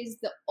that says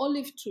the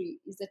olive tree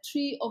is a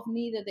tree of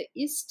neither the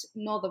east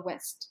nor the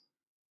west.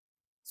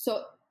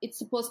 So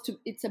it's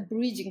a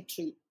bridging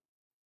tree.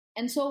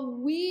 And so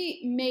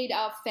we made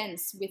our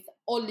fence with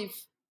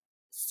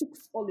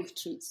 6 olive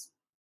trees.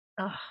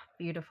 Oh,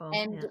 beautiful.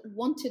 And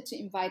wanted to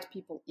invite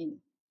people in.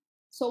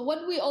 So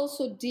what we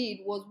also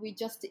did was we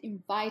just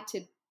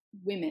invited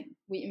women.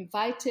 We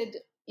went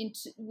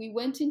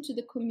into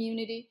the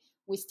community.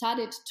 We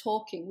started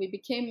talking. We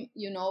became,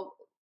 we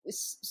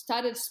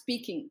started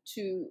speaking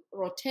to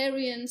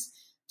Rotarians,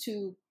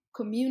 to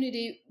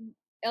community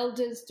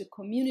elders, to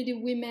community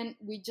women.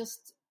 We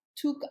just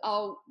took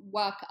our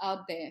work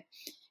out there.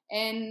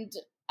 And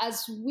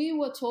as we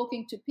were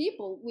talking to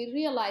people, we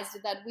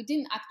realized that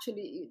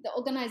the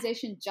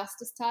organization just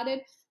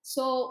started.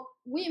 So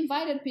we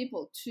invited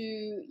people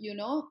to,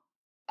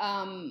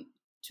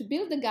 to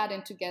build the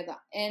garden together.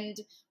 And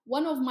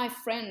one of my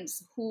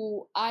friends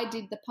who I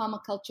did the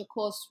permaculture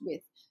course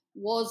with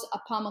was a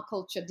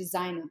permaculture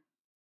designer.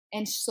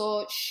 And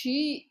so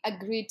she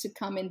agreed to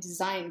come and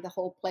design the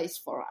whole place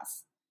for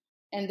us.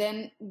 And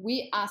then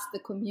we asked the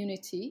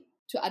community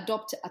to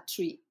adopt a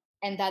tree,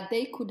 and that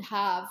they could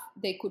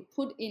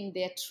put in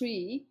their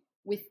tree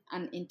with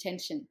an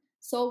intention.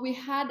 So we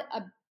had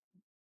a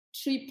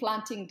tree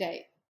planting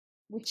day,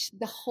 which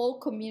the whole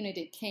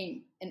community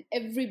came, and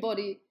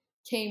everybody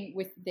came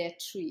with their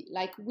tree.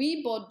 Like,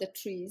 we bought the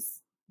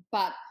trees,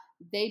 but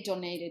they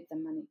donated the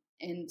money,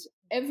 and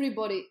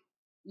everybody,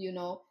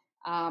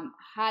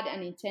 had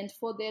an intent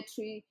for their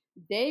tree.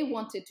 They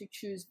wanted to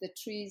choose the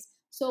trees.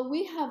 So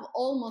we have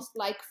almost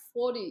like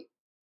 40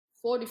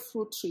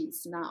 fruit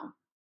trees now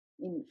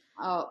in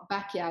our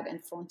backyard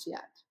and front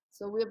yard.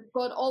 So we've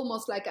got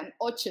almost like an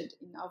orchard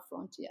in our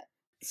front yard.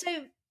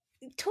 So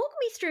talk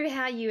me through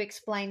how you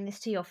explained this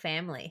to your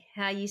family,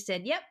 how you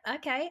said, yep,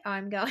 okay,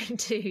 I'm going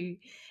to.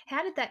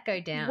 How did that go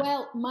down?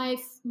 Well, my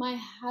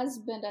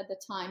husband at the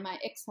time, my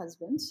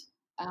ex-husband,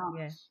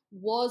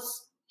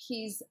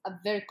 he's a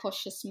very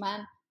cautious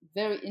man,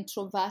 very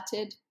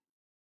introverted,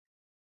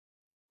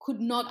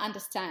 could not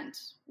understand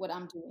what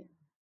I'm doing.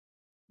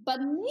 But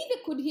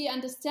neither could he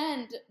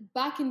understand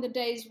back in the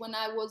days when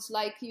I was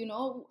like,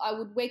 I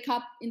would wake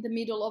up in the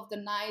middle of the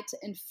night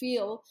and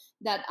feel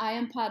that I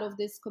am part of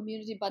this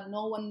community, but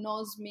no one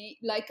knows me.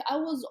 Like, I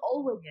was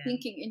always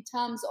thinking in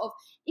terms of,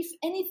 if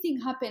anything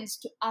happens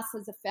to us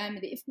as a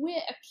family, if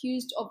we're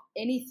accused of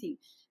anything,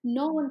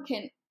 no one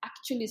can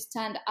actually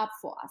stand up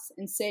for us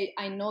and say,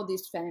 I know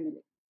this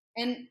family.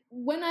 And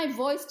when I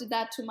voiced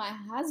that to my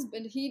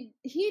husband, he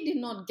did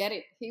not get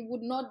it. He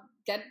would not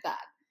get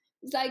that.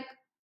 It's like,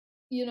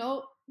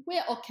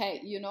 we're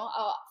okay,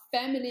 our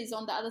family is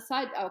on the other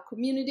side, our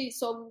community,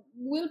 so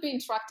we'll be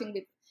interacting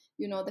with,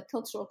 the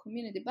cultural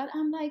community. But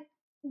I'm like,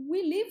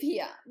 we live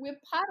here, we're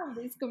part of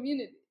this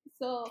community.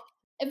 So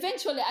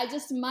eventually I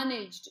just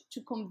managed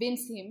to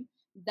convince him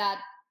that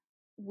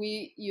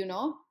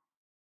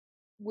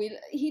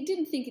he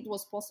didn't think it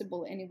was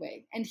possible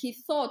anyway. And he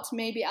thought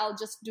maybe I'll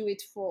just do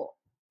it for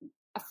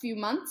a few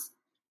months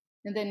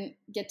and then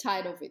get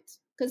tired of it,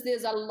 because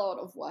there's a lot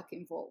of work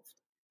involved.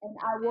 And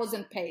I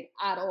wasn't paid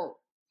at all.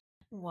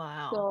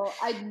 Wow. So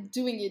I'm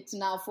doing it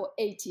now for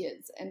 8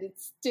 years, and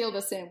it's still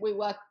the same. We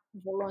work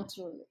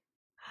voluntarily.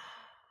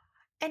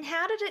 And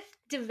how did it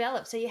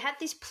develop? So you had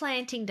this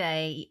planting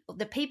day,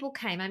 the people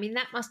came. I mean,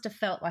 that must have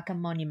felt like a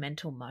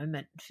monumental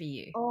moment for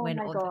you. Oh when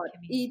my all God. the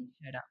community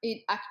showed up.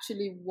 It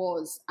actually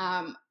was.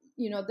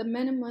 the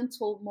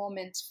monumental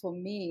moment for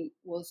me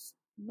was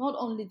not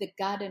only the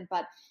garden,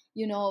 but,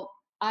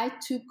 I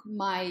took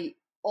my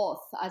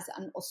oath as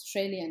an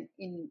Australian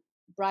in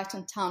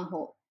Brighton Town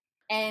Hall.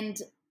 And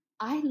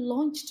I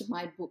launched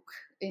my book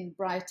in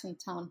Brighton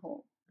Town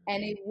Hall.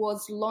 And it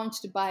was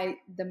launched by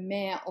the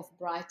mayor of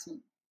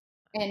Brighton.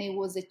 And it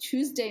was a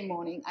Tuesday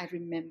morning, I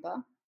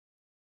remember.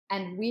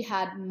 And we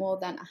had more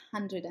than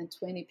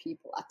 120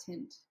 people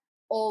attend,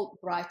 all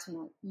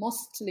Brightoners,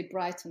 mostly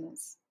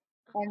Brightoners.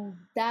 And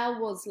that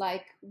was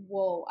like,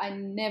 whoa, I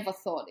never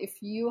thought. If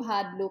you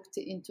had looked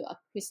into a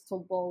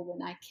crystal ball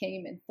when I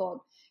came and thought,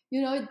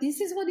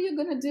 this is what you're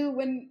going to do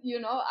when,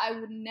 I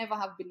would never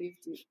have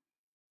believed you.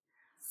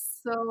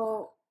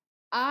 So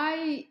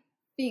I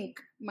think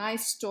my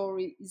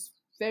story is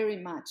very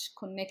much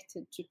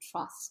connected to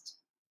trust.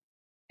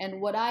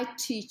 And what I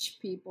teach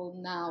people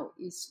now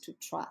is to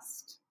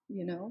trust,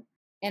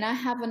 And I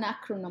have an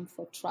acronym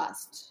for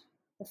trust.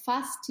 The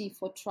first T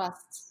for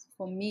trust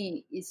for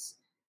me is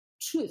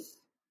truth,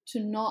 to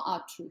know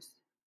our truth.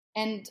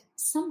 And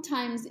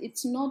sometimes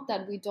it's not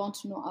that we don't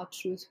know our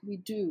truth, we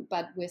do,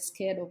 but we're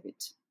scared of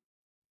it.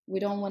 We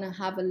don't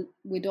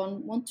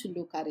want to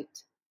look at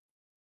it.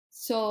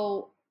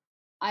 So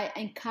I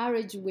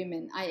encourage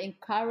women, I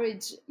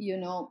encourage,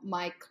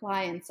 my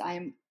clients.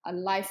 I'm a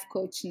life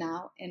coach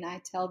now, and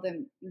I tell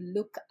them,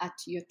 look at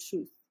your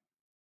truth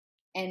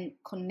and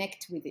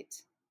connect with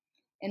it.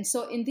 And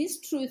so in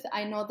this truth,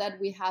 I know that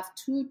we have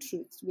two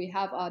truths. We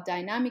have our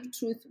dynamic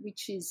truth,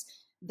 which is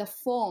the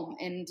form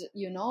and,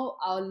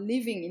 our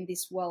living in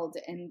this world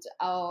and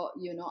our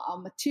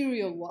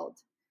material world.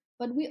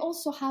 But we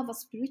also have a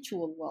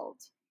spiritual world.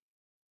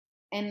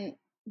 And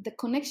the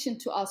connection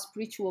to our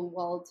spiritual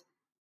world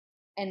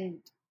and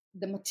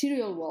the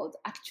material world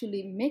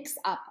actually makes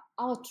up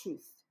our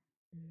truth.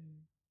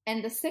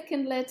 And the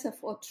second letter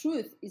for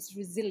truth is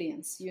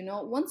resilience.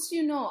 Once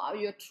you know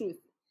your truth,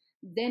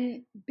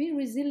 then be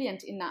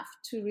resilient enough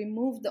to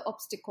remove the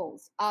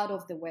obstacles out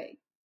of the way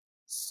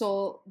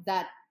so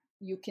that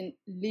you can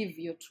live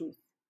your truth.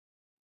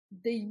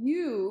 The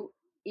U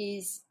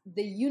is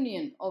the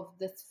union of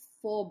the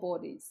four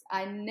bodies.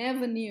 I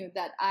never knew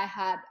that I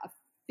had a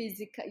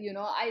physical,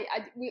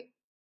 we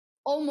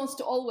almost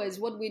always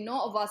what we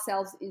know of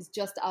ourselves is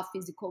just our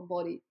physical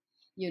body,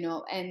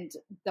 and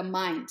the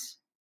mind.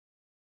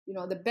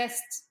 The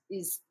best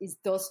is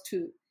those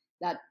two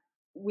that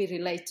we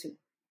relate to.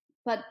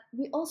 But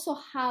we also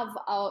have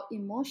our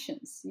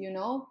emotions,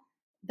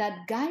 that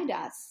guide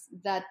us,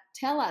 that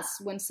tell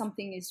us when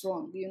something is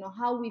wrong,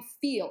 how we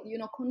feel,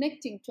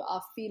 connecting to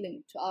our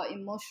feeling, to our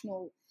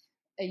emotional,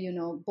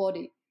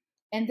 body.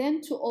 And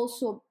then to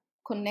also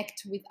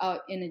connect with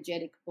our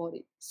energetic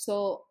body.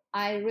 So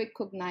I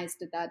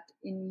recognized that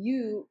in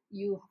you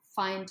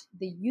find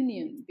the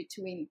union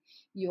between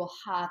your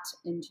heart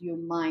and your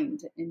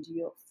mind and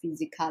your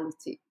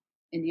physicality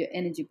and your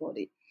energy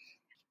body.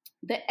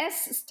 The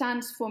S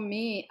stands for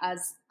me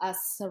as a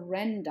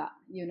surrender,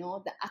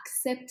 the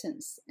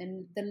acceptance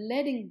and the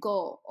letting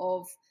go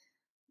of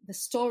the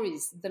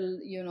stories,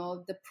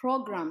 the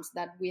programs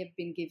that we have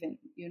been given.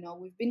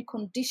 We've been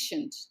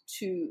conditioned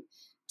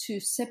to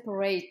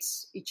separate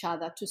each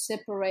other, to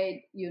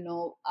separate,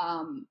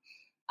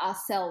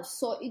 ourselves.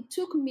 So it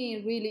took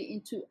me really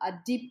into a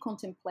deep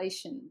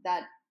contemplation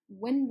that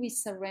when we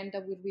surrender,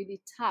 we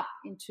really tap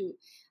into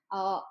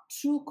our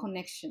true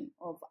connection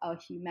of our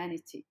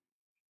humanity.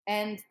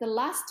 And the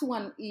last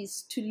one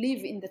is to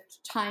live in the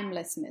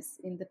timelessness,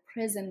 in the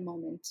present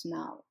moment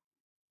now.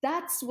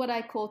 That's what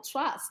I call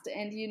trust.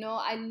 And,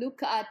 I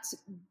look at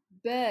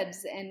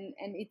birds and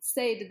it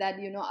said that,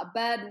 a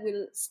bird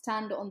will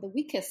stand on the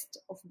weakest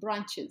of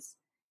branches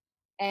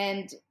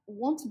and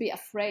won't be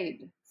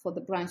afraid for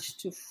the branch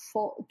to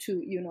fall,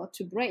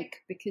 to break,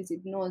 because it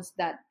knows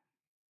that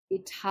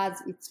it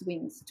has its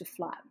wings to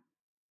fly.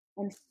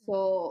 And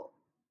so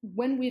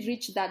when we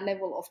reach that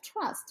level of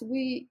trust,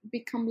 we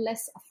become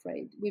less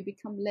afraid, we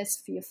become less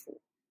fearful,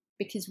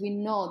 because we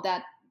know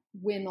that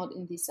we're not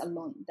in this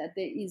alone, that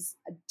there is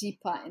a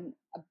deeper and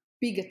a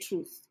bigger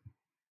truth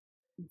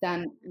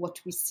than what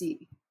we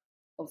see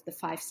of the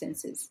five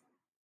senses.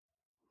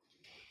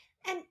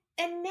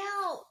 And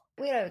now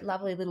we had a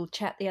lovely little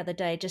chat the other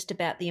day just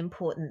about the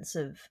importance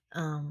of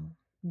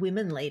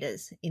women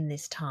leaders in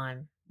this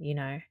time,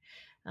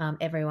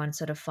 everyone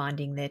sort of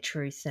finding their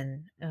truth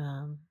and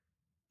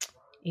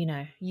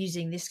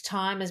using this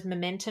time as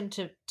momentum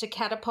to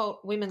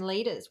catapult women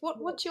leaders.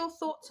 What's your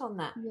thoughts on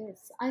that?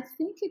 Yes, I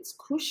think it's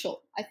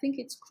crucial.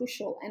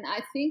 And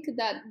I think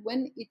that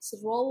when it's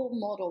role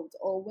modeled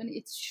or when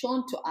it's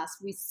shown to us,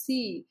 we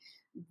see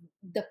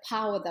the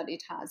power that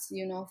it has.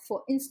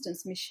 For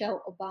instance,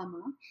 Michelle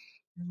Obama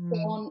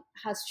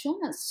has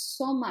shown us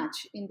so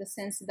much in the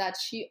sense that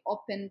she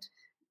opened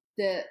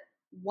the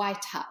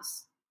White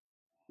House,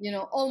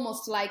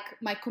 almost like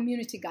my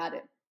community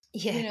garden.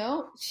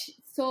 Yeah.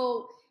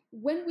 So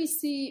when we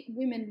see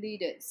women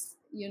leaders,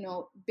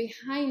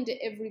 behind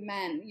every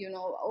man,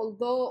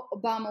 although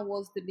Obama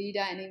was the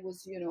leader and he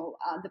was,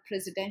 the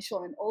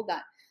presidential and all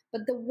that,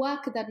 but the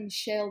work that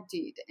Michelle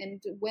did.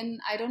 And when,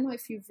 I don't know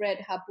if you've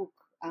read her book,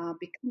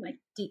 Becoming.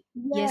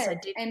 Yes, I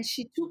did. And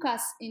she took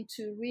us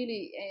into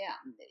really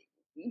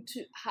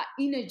into her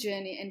inner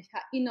journey and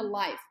her inner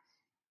life.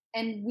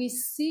 And we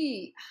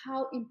see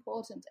how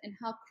important and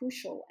how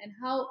crucial and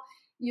how,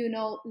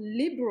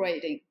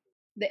 liberating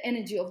the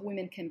energy of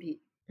women can be,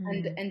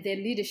 and their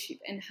leadership,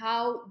 and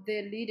how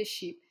their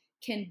leadership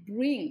can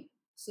bring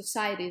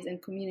societies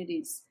and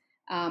communities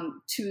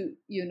to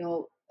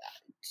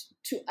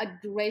a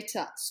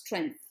greater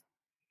strength.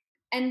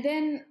 And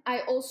then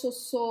I also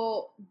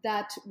saw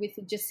that with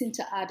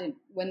Jacinta Ardern,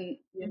 when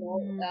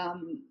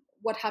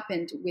what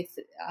happened with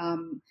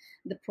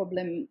the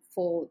problem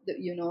for the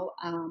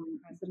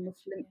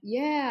Muslim,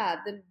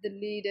 the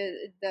leader,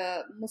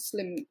 the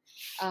Muslim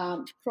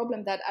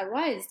problem that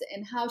arose,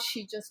 and how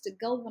she just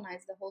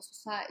galvanized the whole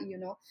society.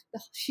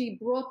 She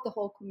brought the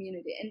whole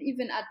community, and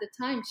even at the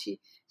time, she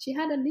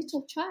had a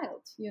little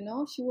child.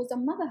 She was a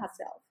mother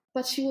herself,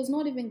 but she was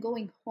not even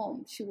going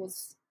home. She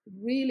was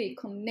really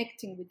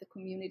connecting with the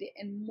community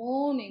and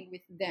mourning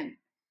with them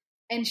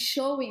and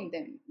showing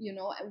them,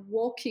 and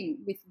walking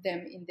with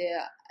them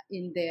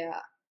in their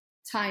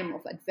time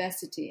of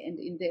adversity and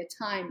in their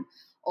time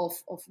of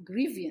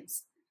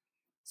grievance.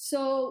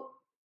 So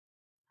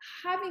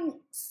having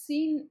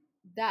seen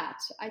that,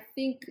 I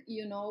think,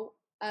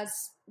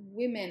 as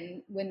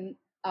women, when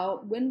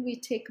we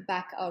take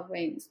back our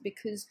reins,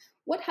 because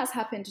what has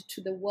happened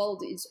to the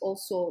world is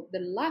also the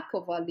lack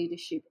of our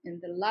leadership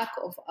and the lack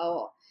of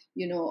our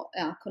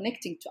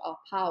connecting to our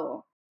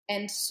power.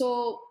 And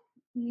so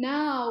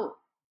now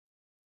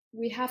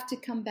we have to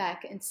come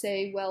back and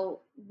say,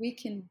 well, we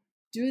can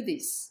do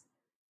this.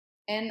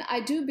 And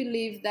I do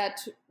believe that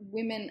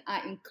women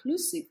are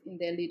inclusive in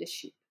their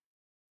leadership.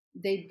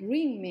 They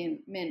bring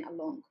men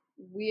along.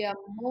 We are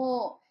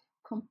more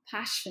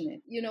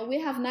compassionate. We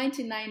have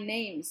 99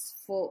 names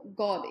for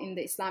God in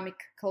the Islamic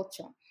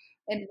culture.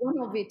 And one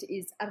of it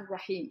is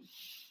Ar-Rahim.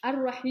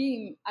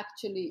 Ar-Rahim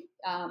actually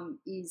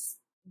is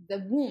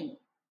the womb.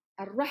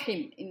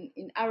 Ar-Rahim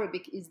in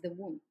Arabic is the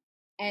womb.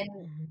 And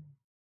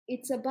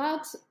it's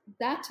about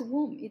that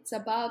womb. It's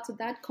about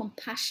that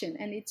compassion.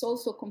 And it's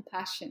also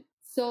compassion.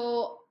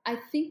 So I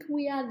think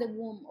we are the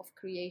womb of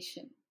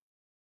creation.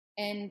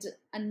 And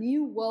a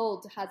new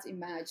world has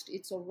emerged.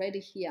 It's already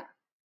here.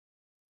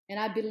 And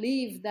I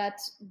believe that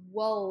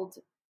world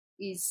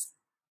is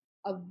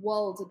a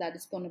world that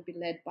is going to be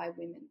led by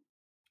women.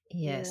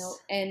 Yes.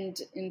 And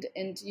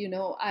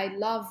I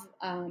love,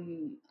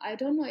 I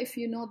don't know if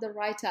you know the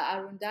writer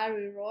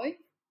Arundhati Roy.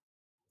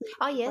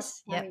 Oh,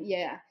 yes.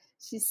 Yeah.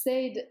 She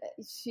said,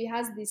 she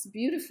has this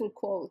beautiful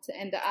quote,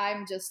 and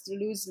I'm just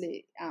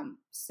loosely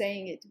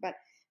saying it, but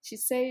she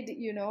said,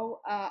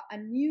 a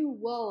new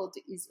world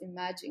is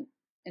emerging,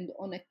 and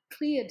on a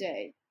clear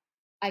day,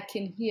 I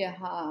can hear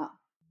her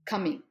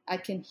coming. I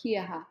can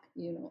hear her,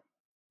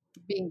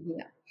 being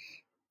here.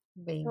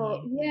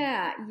 So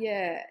yeah,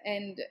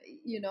 and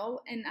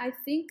and I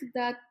think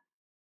that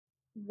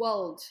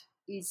world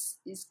is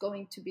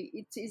going to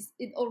be.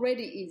 It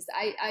already is.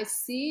 I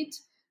see it.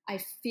 I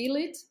feel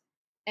it,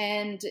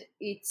 and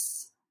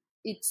it's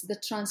the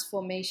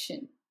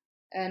transformation.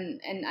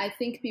 And I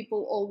think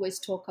people always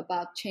talk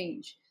about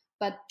change,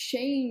 but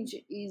change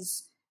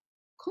is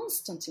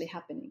constantly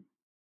happening.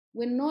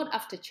 We're not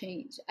after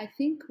change. I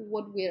think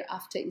what we're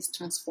after is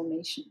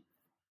transformation.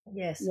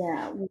 Yes.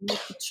 Yeah, we need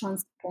to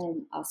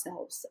transform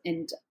ourselves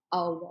and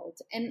our world.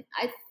 And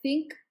I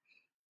think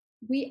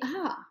we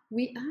are.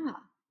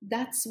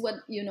 That's what,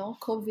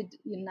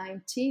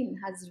 COVID-19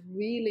 has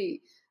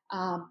really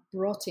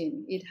brought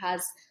in. It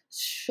has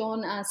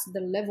shown us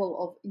the level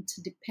of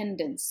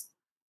interdependence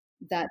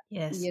that,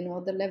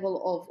 the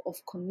level of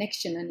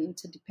connection and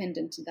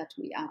interdependence that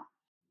we are.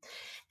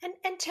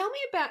 And tell me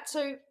about,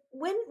 so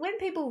when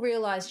people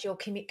realised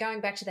going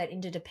back to that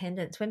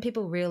interdependence, when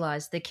people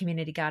realised the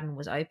community garden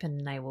was open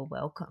and they were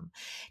welcome,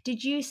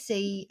 did you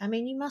see,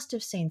 you must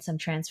have seen some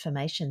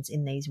transformations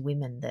in these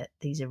women,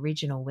 these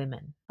original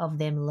women, of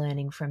them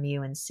learning from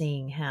you and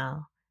seeing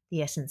how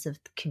the essence of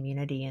the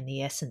community and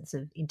the essence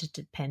of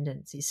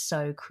interdependence is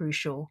so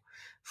crucial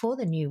for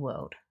the new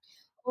world.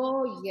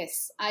 Oh,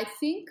 yes. I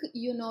think,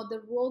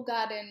 the Raw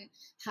Garden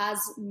has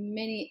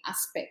many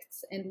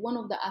aspects. And one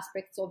of the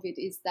aspects of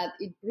it is that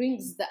it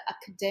brings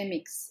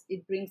academics,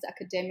 it brings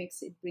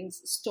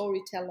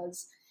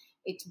storytellers,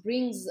 it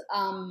brings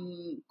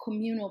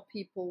communal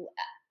people.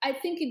 I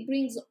think it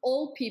brings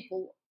all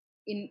people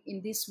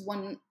in this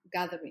one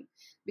gathering,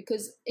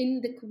 because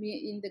in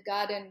the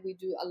garden we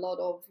do a lot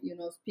of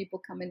people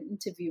come and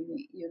interview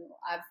me.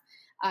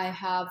 I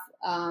have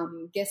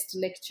guest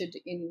lectured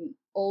in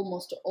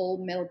almost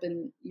all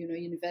Melbourne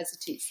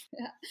universities.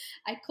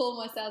 I call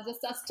myself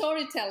just a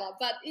storyteller,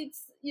 but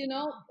it's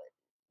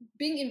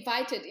being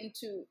invited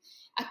into,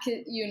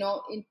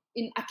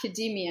 in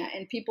academia,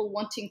 and people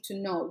wanting to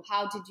know,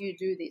 how did you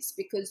do this?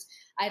 Because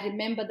I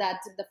remember that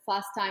the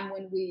first time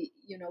when we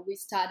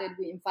started,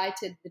 we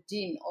invited the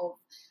dean of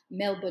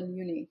Melbourne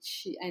Uni,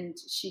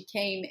 she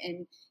came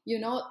and,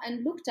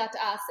 and looked at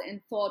us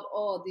and thought,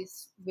 oh,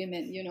 these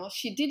women,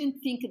 she didn't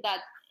think that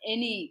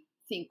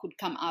anything could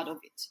come out of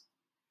it,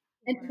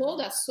 and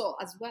told us so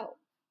as well.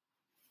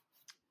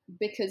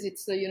 Because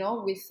it's,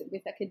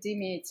 with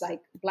academia, it's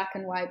like black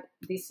and white,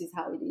 this is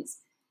how it is.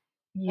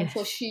 Yes. And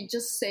so she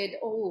just said,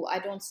 oh, I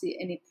don't see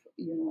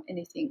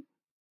anything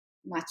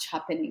much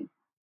happening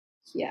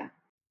here.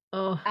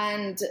 Oh.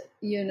 And,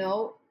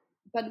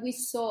 but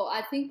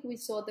I think we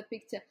saw the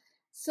picture.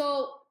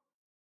 So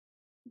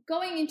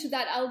going into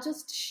that, I'll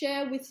just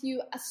share with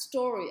you a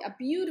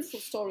beautiful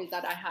story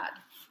that I had.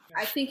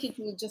 I think it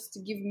will just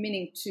give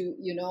meaning to,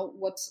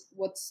 what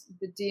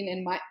the dean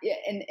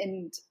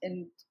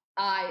and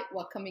I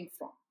were coming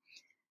from.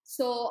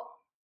 So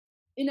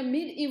in a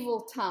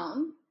medieval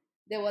town,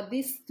 there were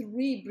these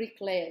 3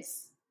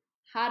 bricklayers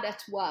hard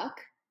at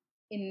work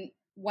in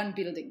one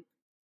building.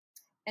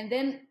 And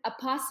then a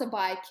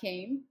passerby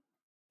came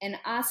and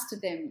asked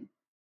them,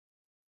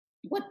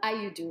 what are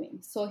you doing?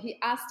 So he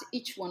asked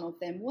each one of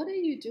them, what are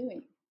you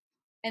doing?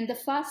 And the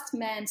first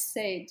man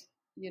said,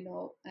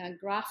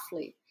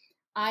 gruffly,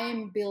 I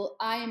am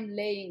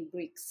laying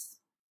bricks.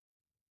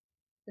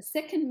 The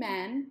second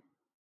man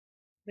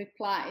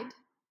replied,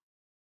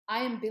 I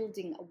am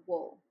building a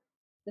wall.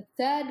 The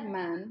third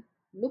man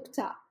looked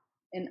up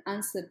and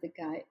answered the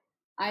guy,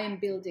 I am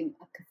building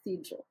a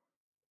cathedral.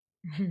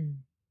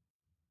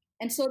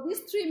 And so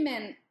these 3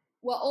 men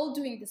were all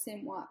doing the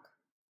same work,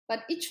 but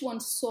each one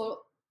saw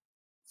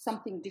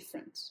something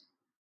different.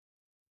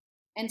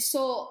 And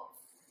so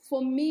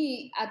for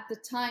me at the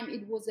time,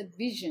 it was a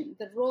vision.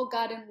 The Raw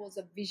Garden was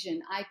a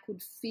vision. I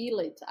could feel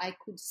it. I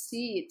could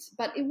see it,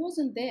 but it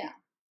wasn't there.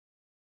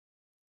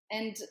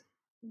 And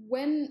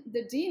when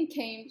the dean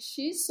came,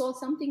 she saw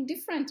something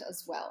different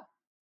as well.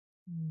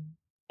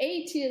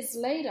 8 years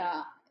later,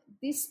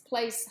 this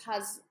place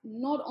has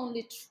not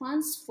only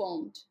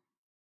transformed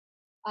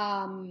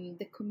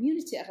the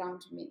community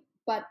around me,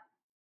 but,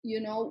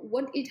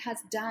 what it has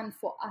done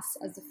for us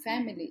as a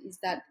family is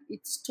that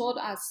it's taught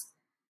us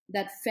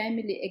that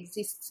family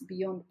exists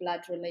beyond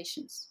blood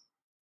relations,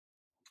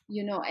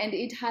 and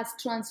it has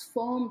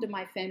transformed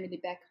my family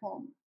back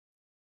home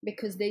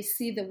because they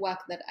see the work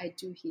that I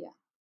do here.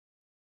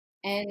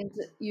 And,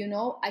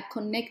 I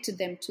connect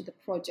them to the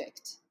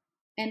project.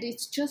 And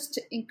it's just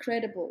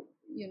incredible,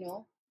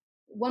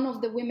 One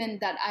of the women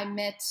that I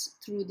met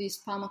through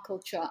this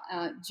permaculture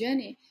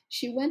journey,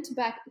 she went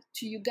back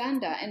to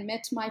Uganda and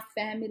met my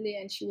family,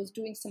 and she was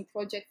doing some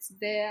projects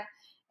there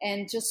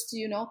and just,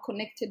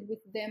 connected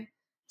with them.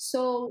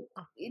 So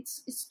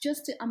it's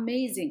just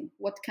amazing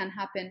what can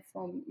happen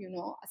from,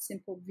 a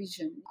simple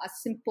vision, a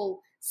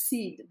simple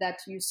seed that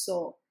you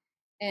sow.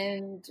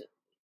 And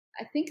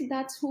I think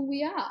that's who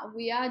we are.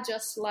 We are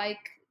just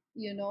like,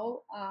 we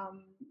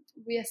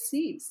are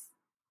seeds.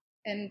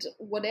 And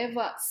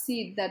whatever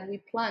seed that we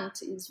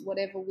plant is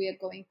whatever we are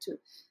going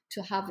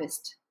to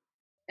harvest.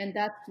 And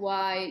that's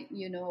why,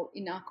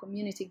 in our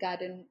community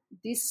garden,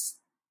 this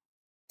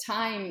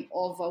time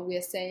of we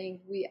are saying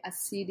we are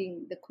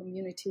seeding the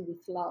community with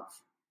love.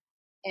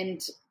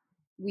 And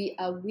we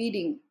are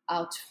weeding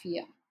out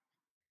fear.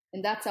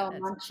 And that's our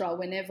mantra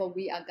whenever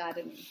we are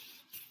gardening.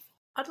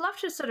 I'd love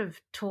to sort of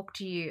talk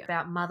to you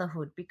about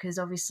motherhood, because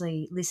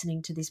obviously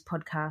listening to this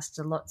podcast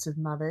are lots of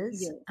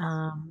mothers, yes.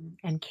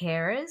 And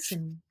carers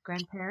and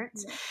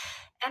grandparents. Yes.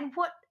 And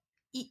what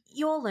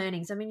your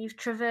learnings, I mean, you've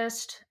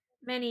traversed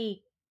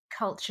many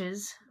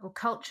cultures,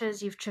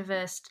 you've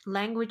traversed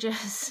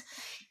languages,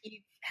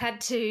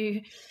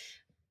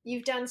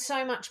 you've done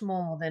so much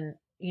more than,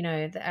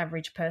 the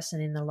average person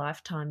in the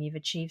lifetime. You've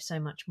achieved so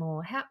much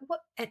more.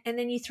 And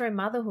then you throw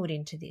motherhood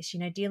into this,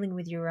 dealing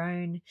with your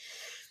own,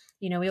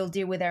 we all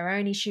deal with our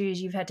own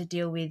issues. You've had to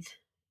deal with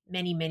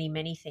many, many,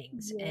 many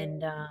things,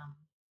 and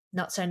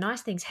not so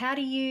nice things. How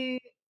do you,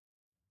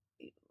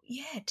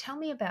 tell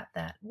me about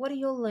that. What are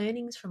your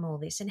learnings from all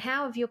this, and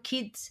how are your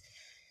kids?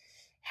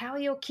 How are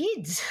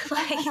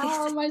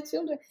my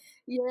children?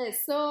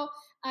 Yes. So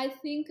I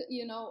think,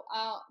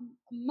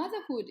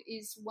 motherhood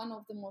is one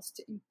of the most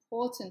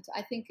important.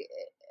 I think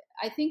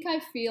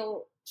I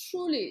feel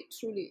truly,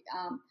 truly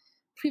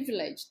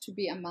privileged to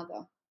be a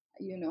mother.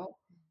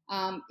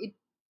 It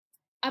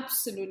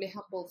absolutely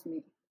humbles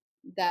me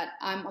that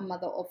I'm a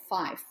mother of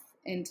 5.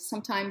 And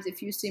sometimes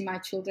if you see my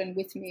children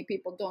with me,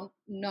 people don't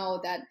know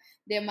that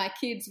they're my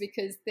kids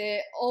because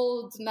they're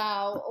old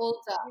now, older.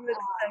 You look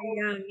so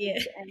young, yeah.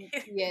 And,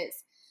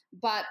 yes.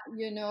 But,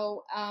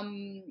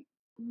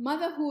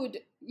 motherhood,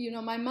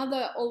 my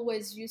mother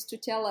always used to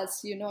tell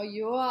us,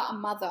 you are a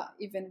mother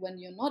even when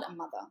you're not a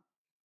mother.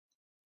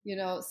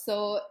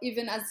 So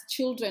even as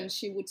children,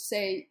 she would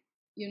say,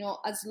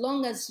 as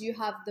long as you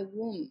have the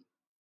womb,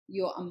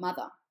 you're a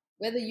mother,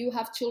 whether you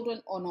have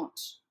children or not.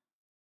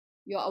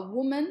 You're a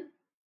woman,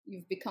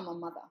 you've become a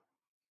mother.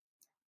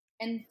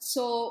 And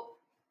so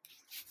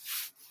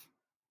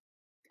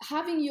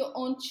Having your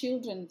own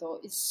children, though,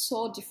 is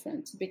so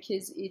different,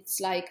 because it's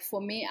like, for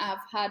me,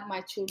 I've had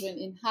my children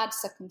in hard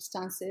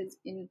circumstances,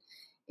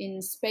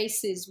 in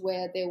spaces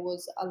where there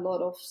was a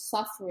lot of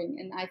suffering.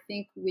 And I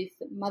think with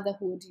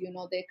motherhood,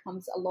 there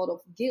comes a lot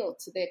of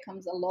guilt. There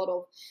comes a lot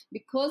of,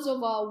 because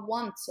of our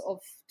want of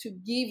to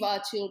give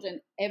our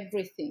children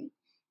everything,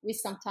 we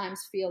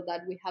sometimes feel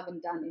that we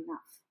haven't done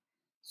enough.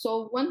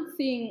 So one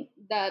thing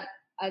that,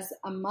 as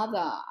a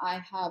mother,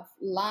 I have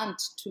learned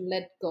to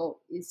let go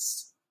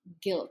is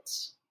guilt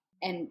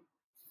and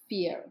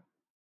fear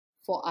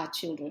for our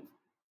children.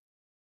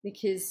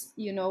 Because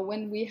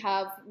when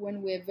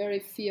we're very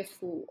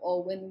fearful,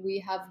 or when we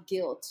have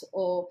guilt,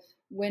 or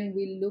when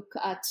we look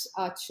at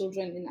our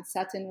children in a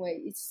certain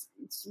way, it's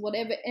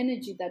whatever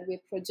energy that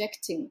we're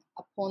projecting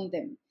upon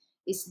them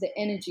is the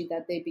energy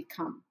that they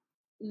become.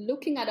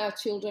 Looking at our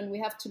children, we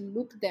have to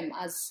look them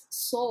as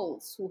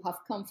souls who have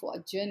come for a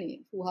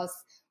journey, who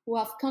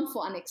have come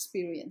for an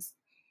experience.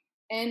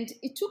 And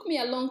it took me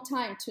a long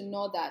time to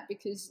know that,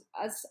 because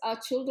as our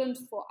children,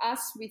 for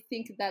us, we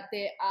think that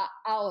they are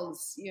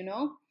ours,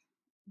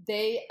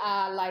 They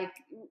are like,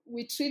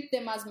 we treat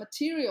them as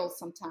material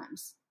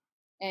sometimes,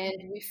 and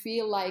we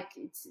feel like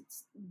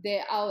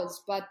they're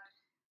ours. But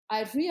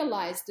I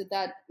realized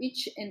that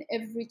each and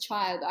every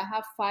child, I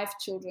have 5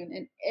 children,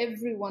 and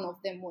every one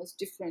of them was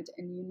different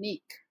and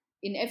unique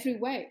in every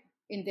way,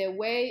 in their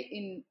way,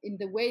 in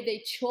the way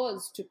they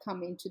chose to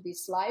come into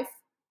this life.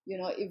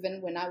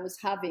 Even when I was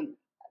having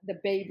the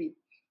baby,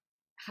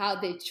 how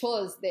they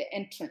chose their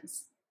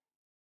entrance,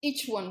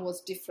 each one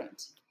was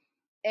different.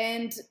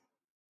 And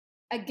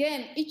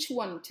again, each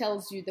one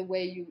tells you the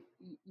way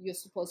you're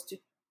supposed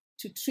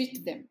to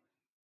treat them.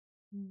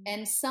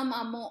 And some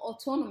are more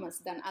autonomous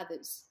than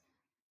others.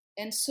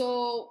 And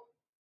so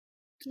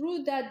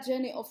through that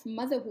journey of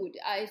motherhood,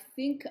 I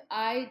think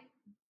I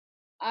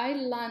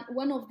learned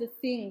one of the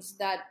things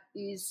that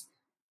is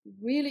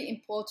really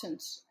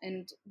important,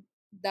 and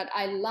that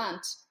I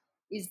learned,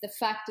 is the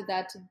fact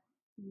that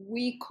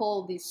we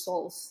call these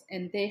souls,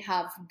 and they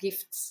have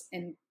gifts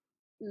and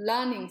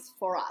learnings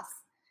for us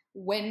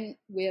when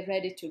we're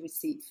ready to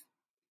receive.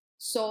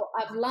 So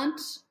I've learned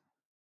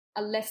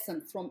a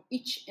lesson from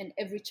each and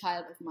every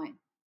child of mine.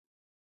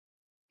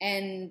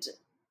 And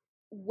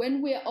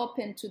when we're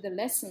open to the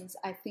lessons,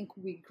 I think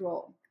we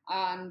grow.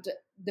 And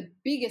the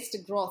biggest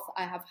growth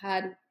I have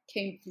had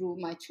came through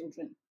my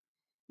children.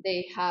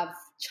 They have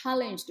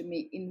challenged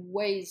me in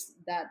ways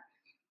that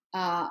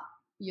are,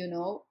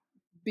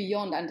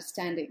 beyond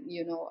understanding,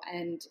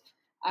 and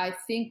I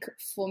think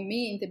for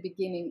me in the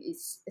beginning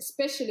is,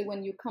 especially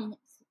when you come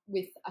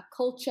with a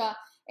culture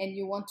and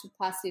you want to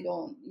pass it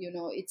on,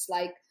 it's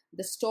like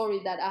the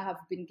story that I have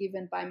been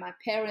given by my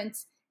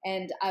parents,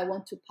 and I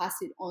want to pass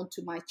it on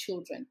to my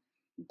children.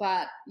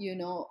 But,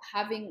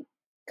 having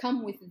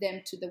come with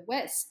them to the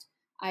West,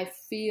 I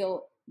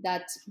feel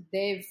that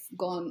they've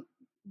gone,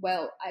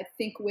 well, I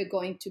think we're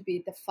going to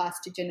be the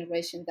first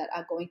generation that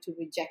are going to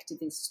reject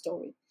this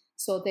story.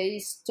 So they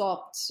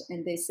stopped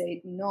and they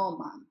said, no,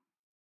 Mom,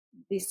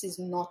 this is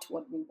not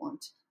what we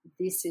want.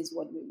 This is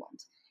what we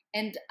want.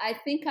 And I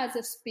think as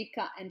a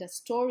speaker and a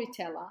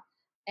storyteller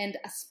and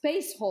a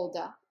space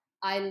holder,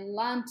 I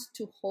learned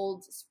to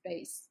hold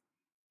space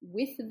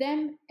with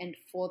them and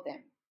for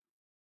them.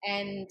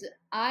 And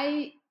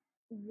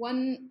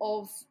one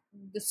of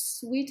the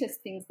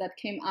sweetest things that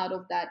came out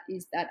of that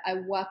is that I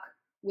work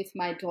with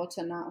my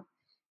daughter now,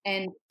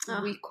 and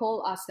we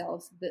call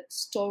ourselves the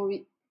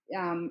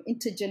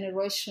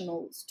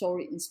intergenerational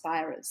story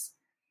inspirers,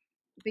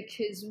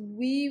 because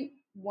we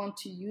want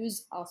to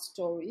use our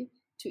story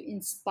to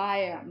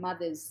inspire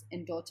mothers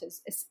and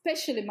daughters,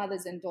 especially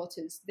mothers and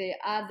daughters. They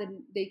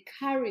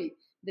carry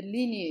the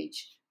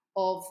lineage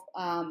of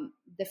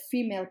the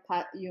female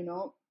part,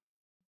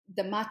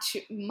 the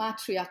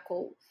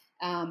matriarchal,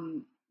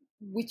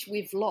 which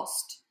we've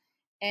lost.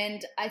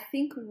 And I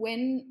think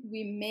when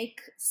we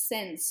make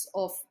sense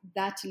of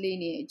that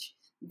lineage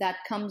that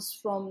comes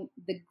from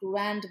the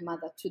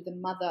grandmother to the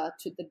mother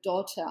to the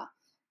daughter,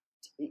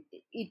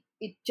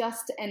 it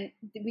just, and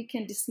we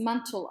can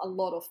dismantle a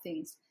lot of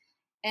things.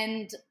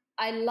 And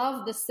I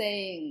love the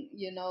saying,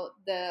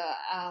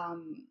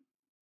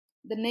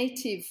 the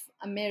Native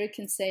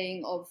American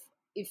saying of,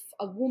 if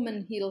a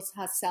woman heals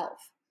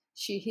herself,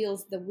 she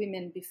heals the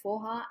women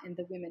before her and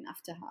the women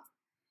after her.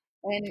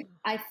 And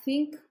I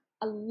think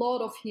a lot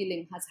of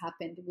healing has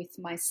happened with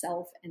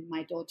myself and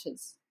my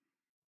daughters.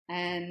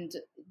 And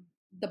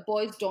the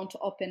boys don't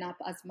open up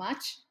as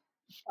much,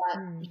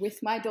 but with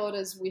my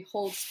daughters, we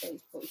hold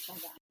space for each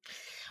other.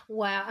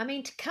 Wow. I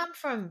mean, to come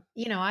from,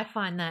 I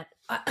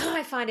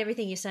find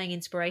everything you're saying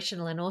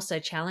inspirational and also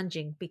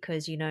challenging,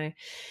 because,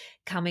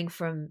 coming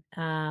from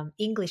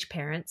English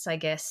parents, I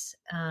guess,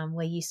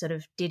 where you sort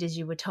of did as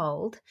you were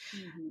told,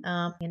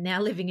 and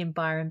now living in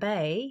Byron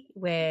Bay,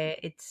 where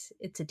it's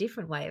a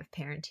different way of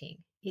parenting.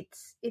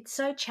 It's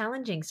so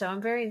challenging. So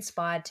I'm very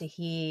inspired to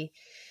hear,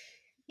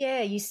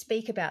 you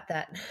speak about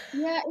that.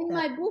 Yeah, in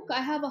my book,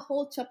 I have a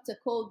whole chapter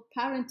called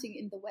Parenting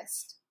in the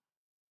West.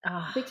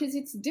 because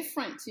it's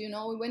different.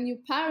 When you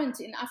parent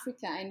in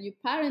Africa and you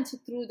parent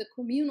through the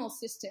communal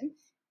system,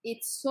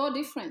 it's so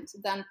different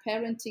than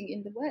parenting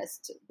in the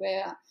West,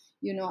 where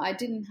I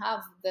didn't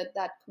have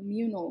that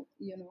communal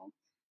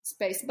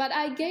space. But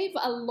I gave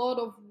a lot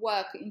of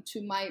work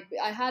into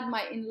I had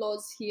my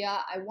in-laws here.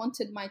 I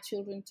wanted my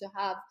children to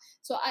have,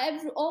 so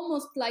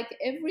almost like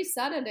every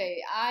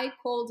Saturday I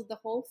called the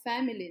whole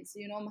families.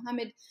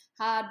 Mohammed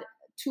had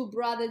 2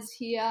 brothers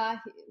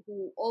here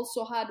who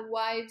also had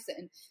wives,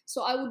 and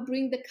so I would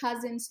bring the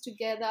cousins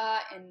together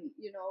and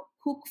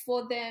cook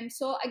for them.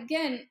 So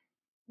again,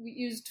 we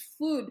used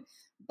food,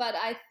 but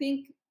I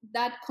think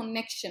that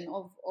connection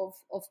of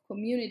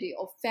community,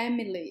 of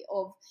family,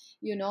 of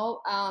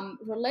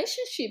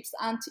relationships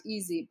aren't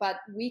easy, but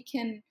we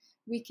can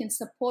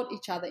support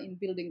each other in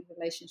building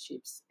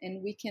relationships,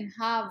 and we can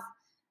have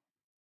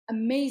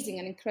amazing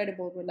and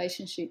incredible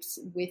relationships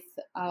with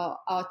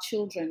our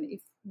children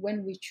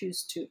when we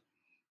choose to.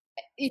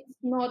 It's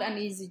not an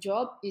easy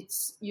job.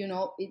 It's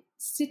it's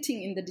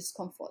sitting in the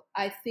discomfort.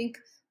 I think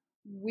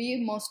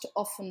we most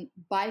often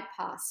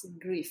bypass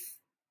grief,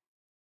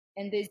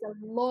 and there's a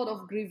lot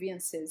of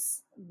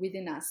grievances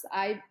within us.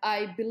 I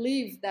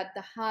believe that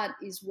the heart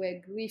is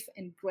where grief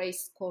and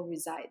grace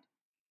co-reside,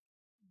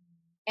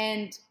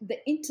 and the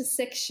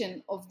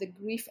intersection of the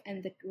grief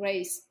and the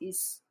grace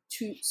is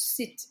to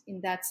sit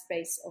in that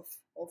space of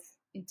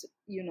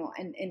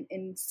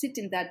and sit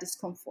in that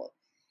discomfort.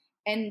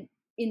 And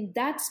in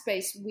that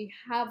space, we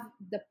have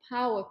the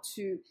power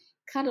to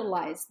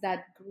catalyze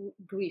that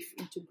grief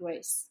into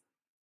grace.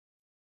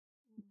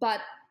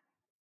 But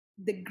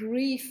the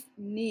grief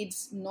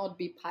needs not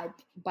be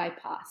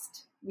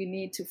bypassed. We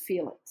need to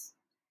feel it.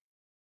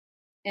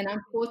 And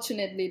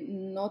unfortunately,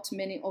 not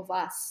many of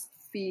us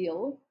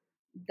feel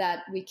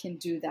that we can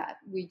do that.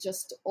 We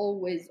just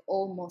always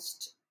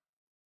almost,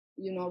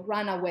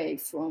 run away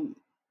from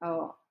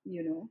our,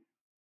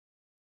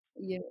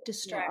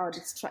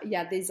 distract.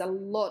 Yeah, there's a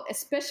lot,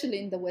 especially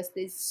in the West,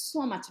 there's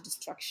so much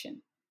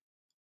distraction.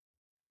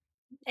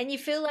 And you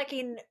feel like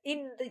in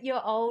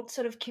your old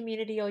sort of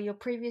community or your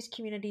previous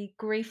community,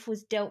 grief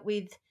was dealt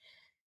with.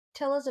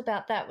 Tell us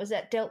about that. Was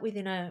that dealt with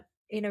in a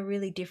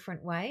really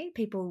different way?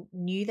 People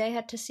knew they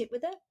had to sit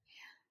with it?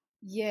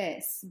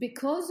 Yes,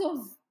 because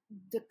of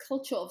the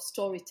culture of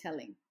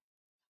storytelling,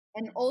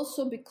 and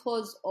also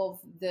because of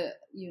the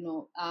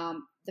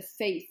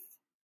faith.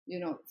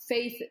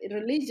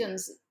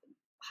 Religions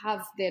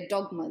have their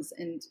dogmas,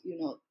 and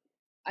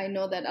I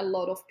know that a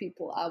lot of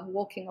people are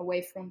walking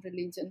away from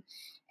religion,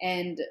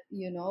 and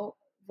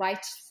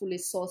rightfully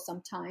so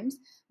sometimes,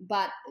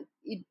 but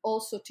it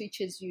also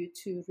teaches you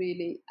to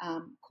really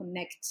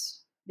connect.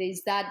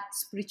 There's that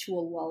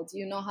spiritual world.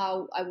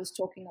 How I was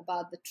talking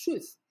about the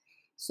truth.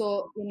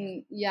 So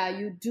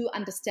you do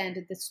understand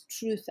this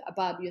truth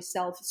about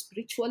yourself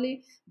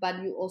spiritually,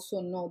 but you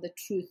also know the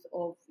truth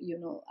of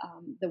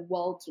the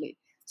worldly.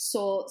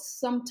 So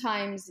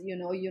sometimes you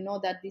know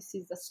that this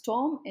is a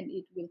storm and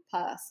it will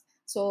pass.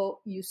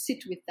 So you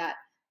sit with that,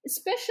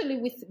 especially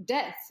with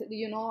death.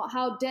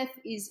 How death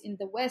is in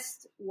the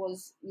West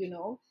was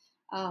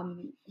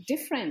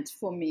different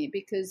for me,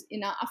 because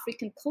in our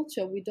African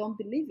culture we don't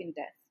believe in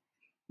death.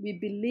 We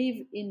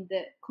believe in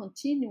the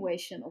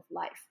continuation of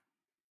life.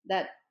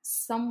 That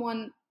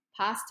someone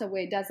passed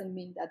away doesn't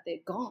mean that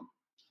they're gone.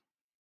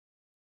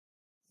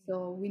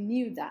 So we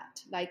knew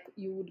that, like,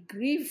 you would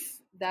grieve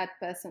that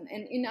person.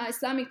 And in our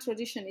Islamic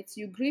tradition, it's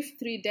you grieve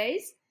 3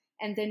 days,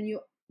 and then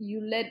you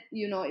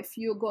if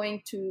you're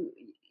going to,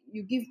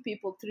 you give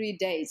people 3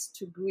 days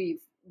to grieve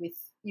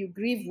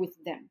with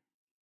them.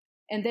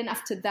 And then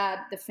after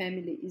that, the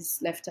family is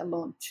left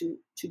alone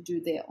to do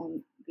their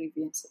own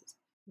grievances.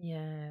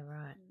 Yeah,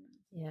 right.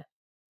 Yeah.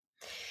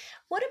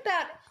 What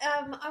about,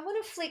 I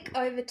want to flick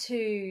over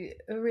to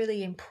a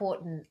really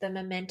important, the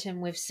momentum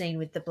we've seen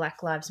with the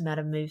Black Lives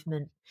Matter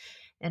movement,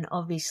 and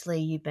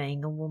obviously you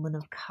being a woman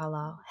of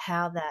colour,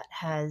 how that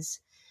has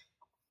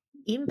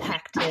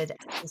impacted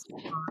at this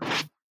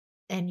time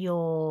and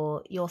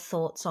your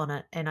thoughts on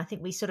it. And I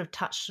think we sort of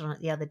touched on it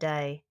the other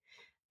day.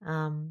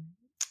 And,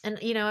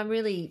 I'm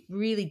really,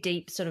 really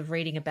deep sort of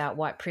reading about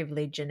white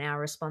privilege and our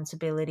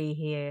responsibility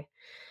here,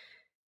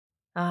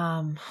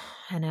 and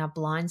our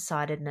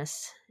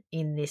blindsidedness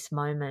in this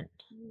moment.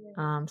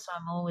 So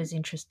I'm always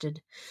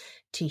interested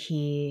to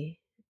hear,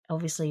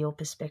 obviously, your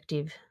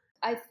perspective.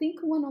 I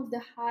think one of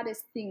the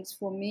hardest things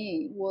for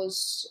me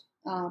was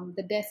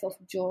the death of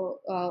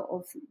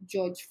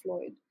George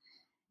Floyd.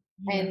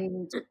 Yeah.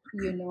 And,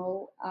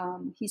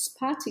 his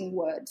parting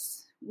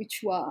words, which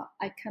were,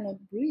 "I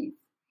cannot breathe."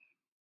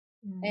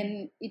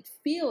 And it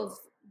feels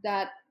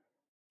that,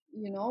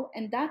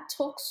 and that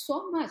talks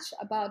so much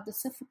about the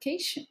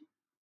suffocation,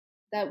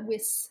 that we're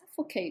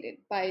suffocated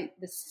by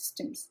the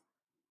systems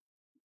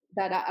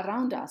that are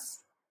around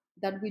us,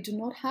 that we do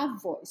not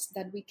have voice,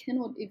 that we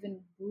cannot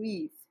even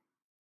breathe.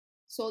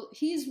 So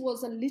his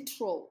was a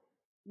literal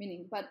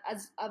meaning, but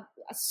as a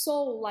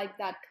soul like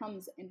that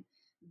comes and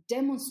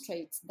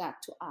demonstrates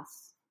that to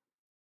us.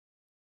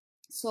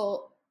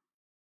 So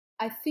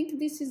I think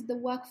this is the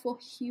work for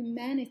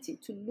humanity,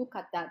 to look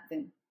at that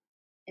then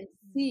and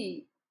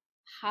see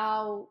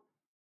how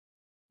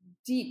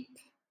deep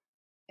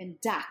and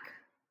dark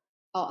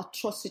our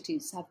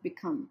atrocities have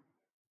become,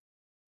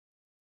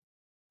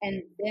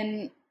 and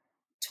then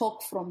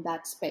talk from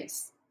that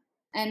space.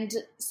 And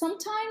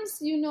sometimes,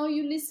 you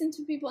listen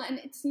to people and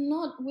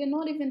we're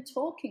not even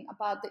talking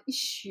about the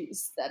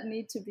issues that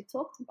need to be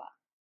talked about.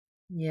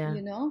 Yeah.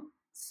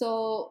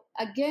 So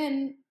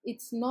again,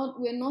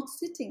 we're not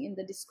sitting in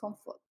the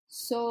discomfort.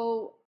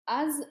 So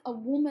as a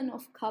woman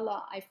of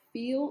color, I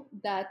feel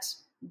that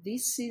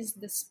this is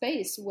the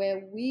space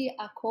where we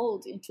are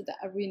called into the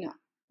arena.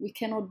 We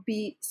cannot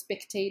be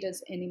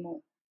spectators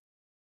anymore.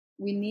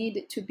 We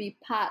need to be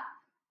part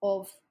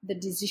of the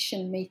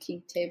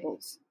decision-making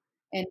tables.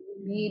 And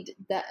we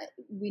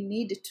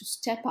need to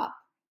step up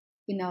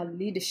in our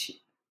leadership.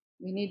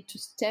 We need to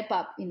step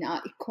up in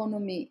our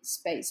economy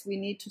space. We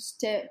need to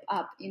step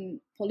up in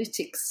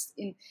politics,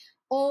 in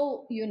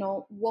all,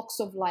 walks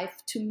of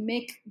life, to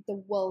make the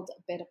world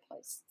a better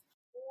place.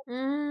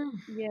 Yeah.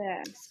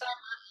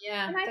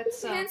 Yeah. And I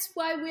think hence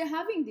why we're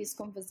having these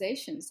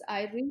conversations.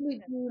 I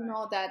really do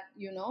know that,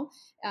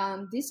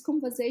 these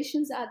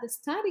conversations are the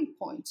starting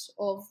point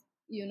of,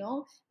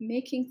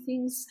 making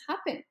things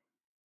happen.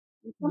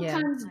 We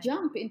sometimes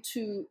jump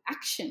into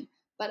action,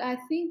 but I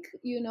think,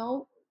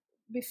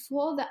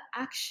 before the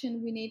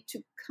action, we need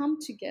to come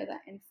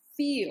together and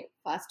feel,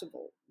 first of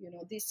all,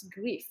 this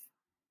grief.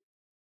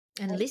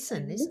 And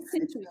listen to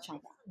each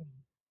other.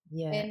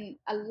 Yeah. And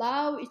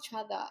allow each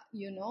other,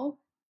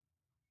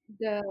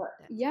 the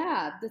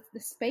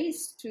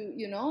space to,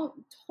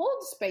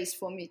 hold space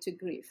for me to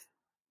grieve.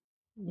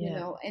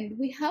 And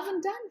we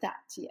haven't done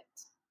that yet.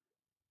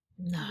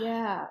 No.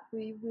 Yeah,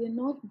 we're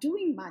not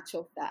doing much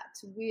of that.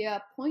 We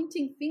are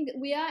pointing fingers.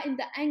 We are in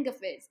the anger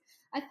phase.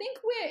 I think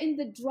we're in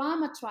the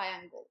drama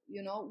triangle,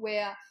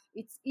 where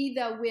it's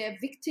either we're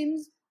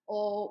victims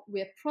or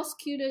we're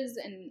prosecutors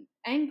and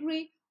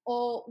angry,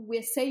 or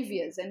we're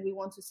saviors and we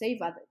want to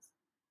save others.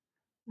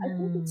 I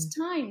think it's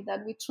time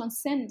that we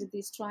transcend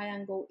this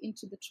triangle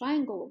into the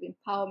triangle of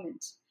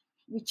empowerment,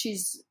 which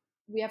is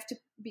we have to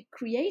be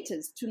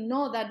creators to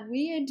know that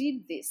we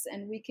did this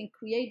and we can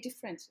create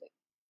differently.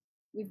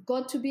 We've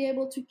got to be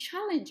able to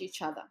challenge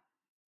each other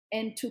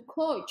and to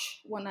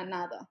coach one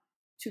another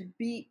to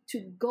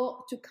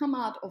come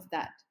out of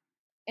that.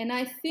 And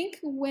I think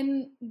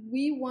when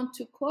we want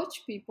to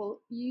coach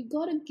people, you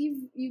gotta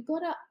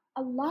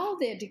allow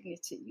their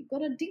dignity. You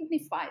gotta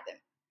dignify them.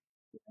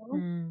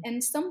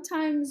 And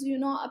sometimes,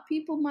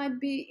 people might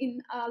be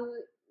in a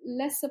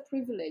lesser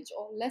privilege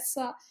or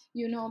lesser,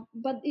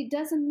 but it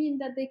doesn't mean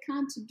that they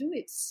can't do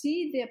it.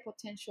 See their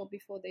potential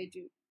before they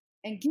do.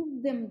 And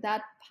give them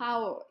that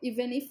power,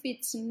 even if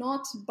it's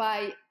not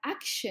by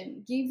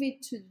action. Give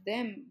it to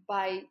them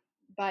by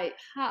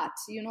heart.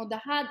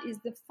 The heart is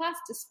the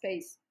fastest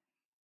space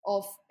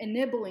of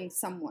enabling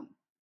someone.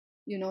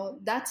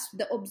 That's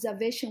the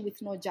observation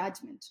with no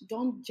judgment.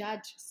 Don't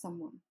judge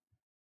someone.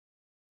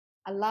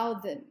 Allow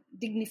them,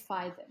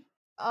 dignify them.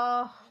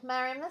 Oh,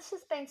 Mariam, this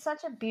has been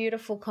such a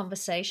beautiful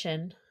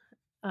conversation.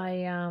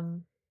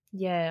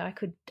 I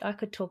could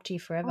talk to you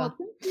forever. Oh,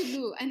 thank you,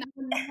 Lou. And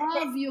I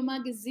love your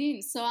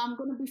magazine, so I'm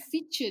going to be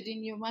featured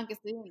in your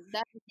magazine.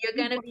 You're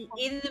going to be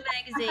in the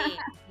magazine.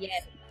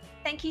 Yes.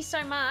 Thank you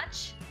so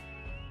much.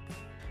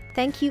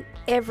 Thank you,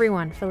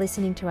 everyone, for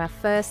listening to our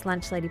first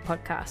Lunch Lady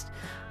podcast.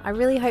 I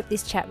really hope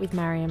this chat with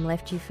Mariam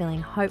left you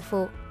feeling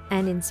hopeful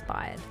and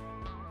inspired.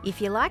 If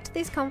you liked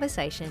this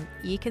conversation,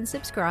 you can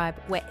subscribe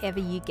wherever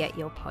you get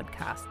your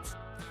podcasts.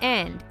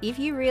 And if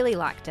you really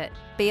liked it,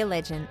 be a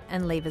legend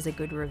and leave us a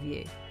good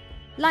review.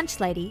 Lunch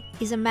Lady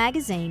is a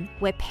magazine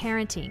where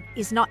parenting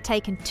is not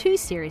taken too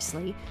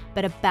seriously,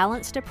 but a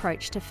balanced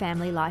approach to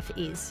family life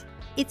is.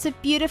 It's a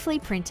beautifully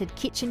printed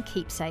kitchen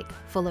keepsake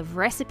full of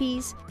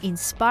recipes,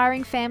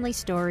 inspiring family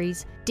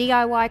stories,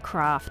 DIY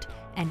craft,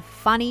 and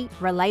funny,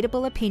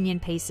 relatable opinion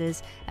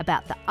pieces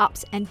about the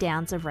ups and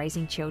downs of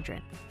raising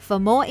children. For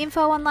more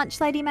info on Lunch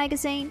Lady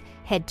magazine,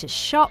 head to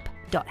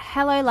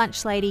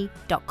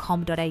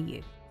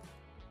shop.hellolunchlady.com.au.